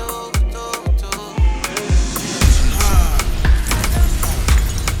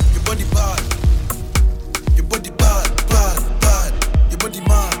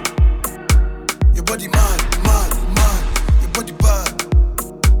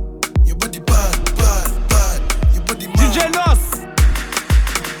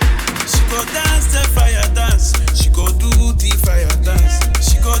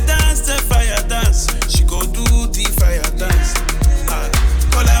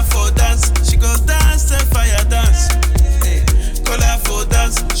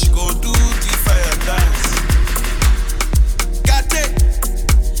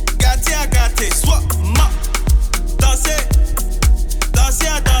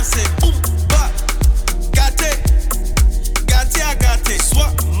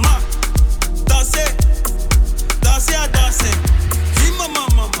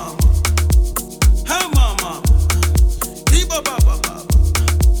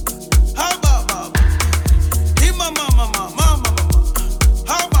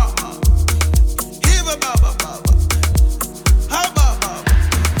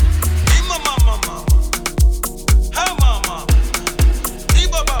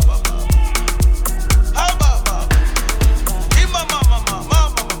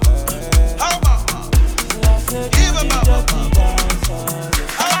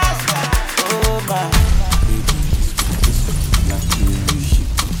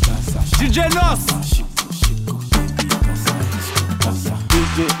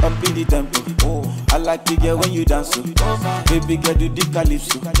baby girl do the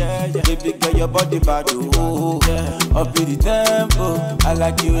calypso. Baby girl your body bad oh yeah. Up in the tempo. I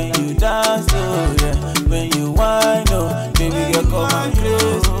like you when you dance oh yeah. When you whine oh. Baby girl come and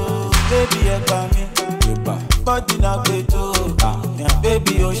close. Baby you come me. Body na great oh.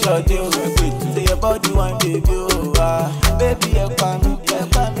 Baby you short oh. Say your body one baby oh. Baby you come me.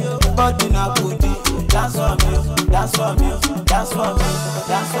 Body na good. Dance for me. Dance for me. Dance for me.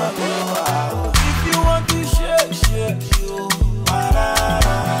 Dance for me. If you want to shake you.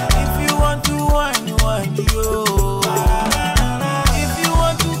 If you want to whine you. If you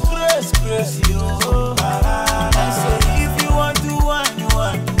want to press you. I say if you want to whine you.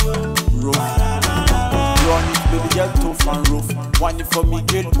 Run it, baby girl, tough and rough. Whine it for me,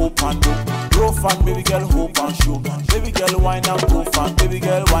 girl, open up. Rough and baby girl, hope and show. Baby girl, whine and tough and baby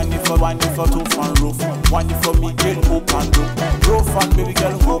girl, whine it for tough and rough. Whine it for me, girl, open up. Rough and baby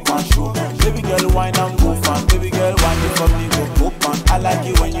girl, hope and show. Baby girl, whine and tough and baby girl, whine it for me, go open. I like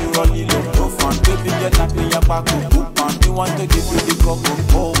it when you roll it look tough and baby girl, knock me your back up open. You want to give you the cup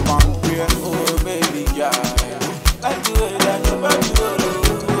of open, prayer, oh baby girl. Like the way that your body go,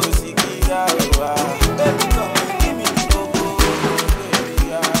 see it out, baby come and give me the cup, baby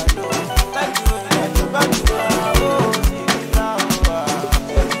girl. Like the way that your body go.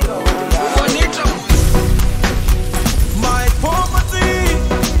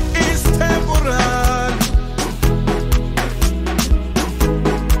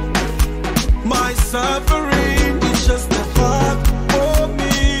 suffering is just a part for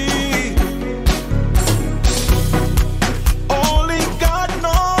me. Only God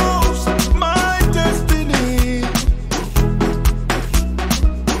knows my destiny.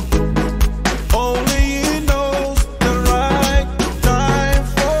 Only He knows the right time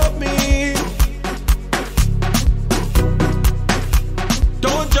for me.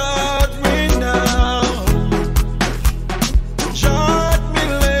 Don't judge me now. Judge me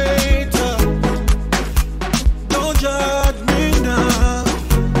later. Don't judge me now.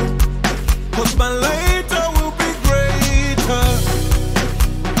 'Cause my later will be greater.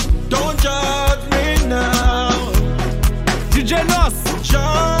 Don't judge me now. DjNos.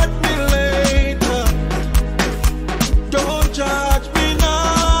 Judge me later. Don't judge me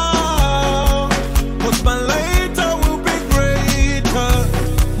now. 'Cause my later will be greater.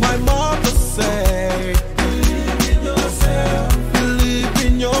 My mother said, believe in yourself. Believe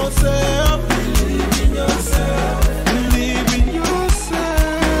in yourself. Believe in yourself. Believe in yourself.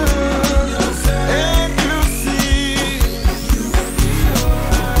 And you see,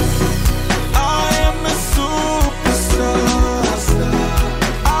 I am a superstar.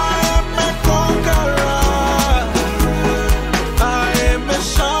 I am a conqueror. I am a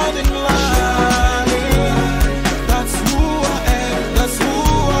shining light. That's who I am. That's who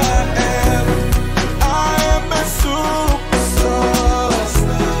I am. I am a superstar.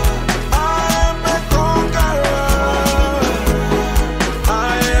 I am a conqueror.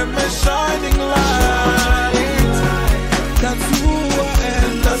 I am a shining light. That's who I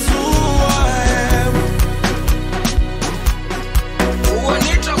am. That's who I am.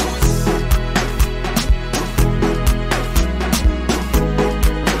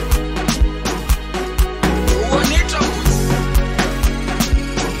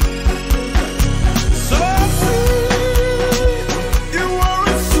 You are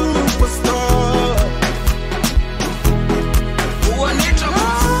a superstar.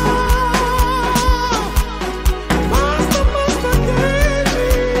 Master, Master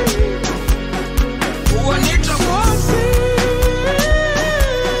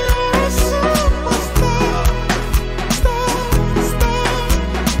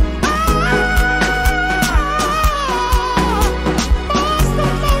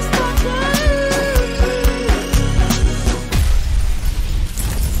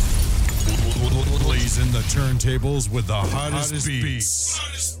Blazing the turntables with the hottest beats.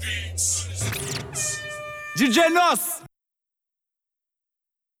 DjNos.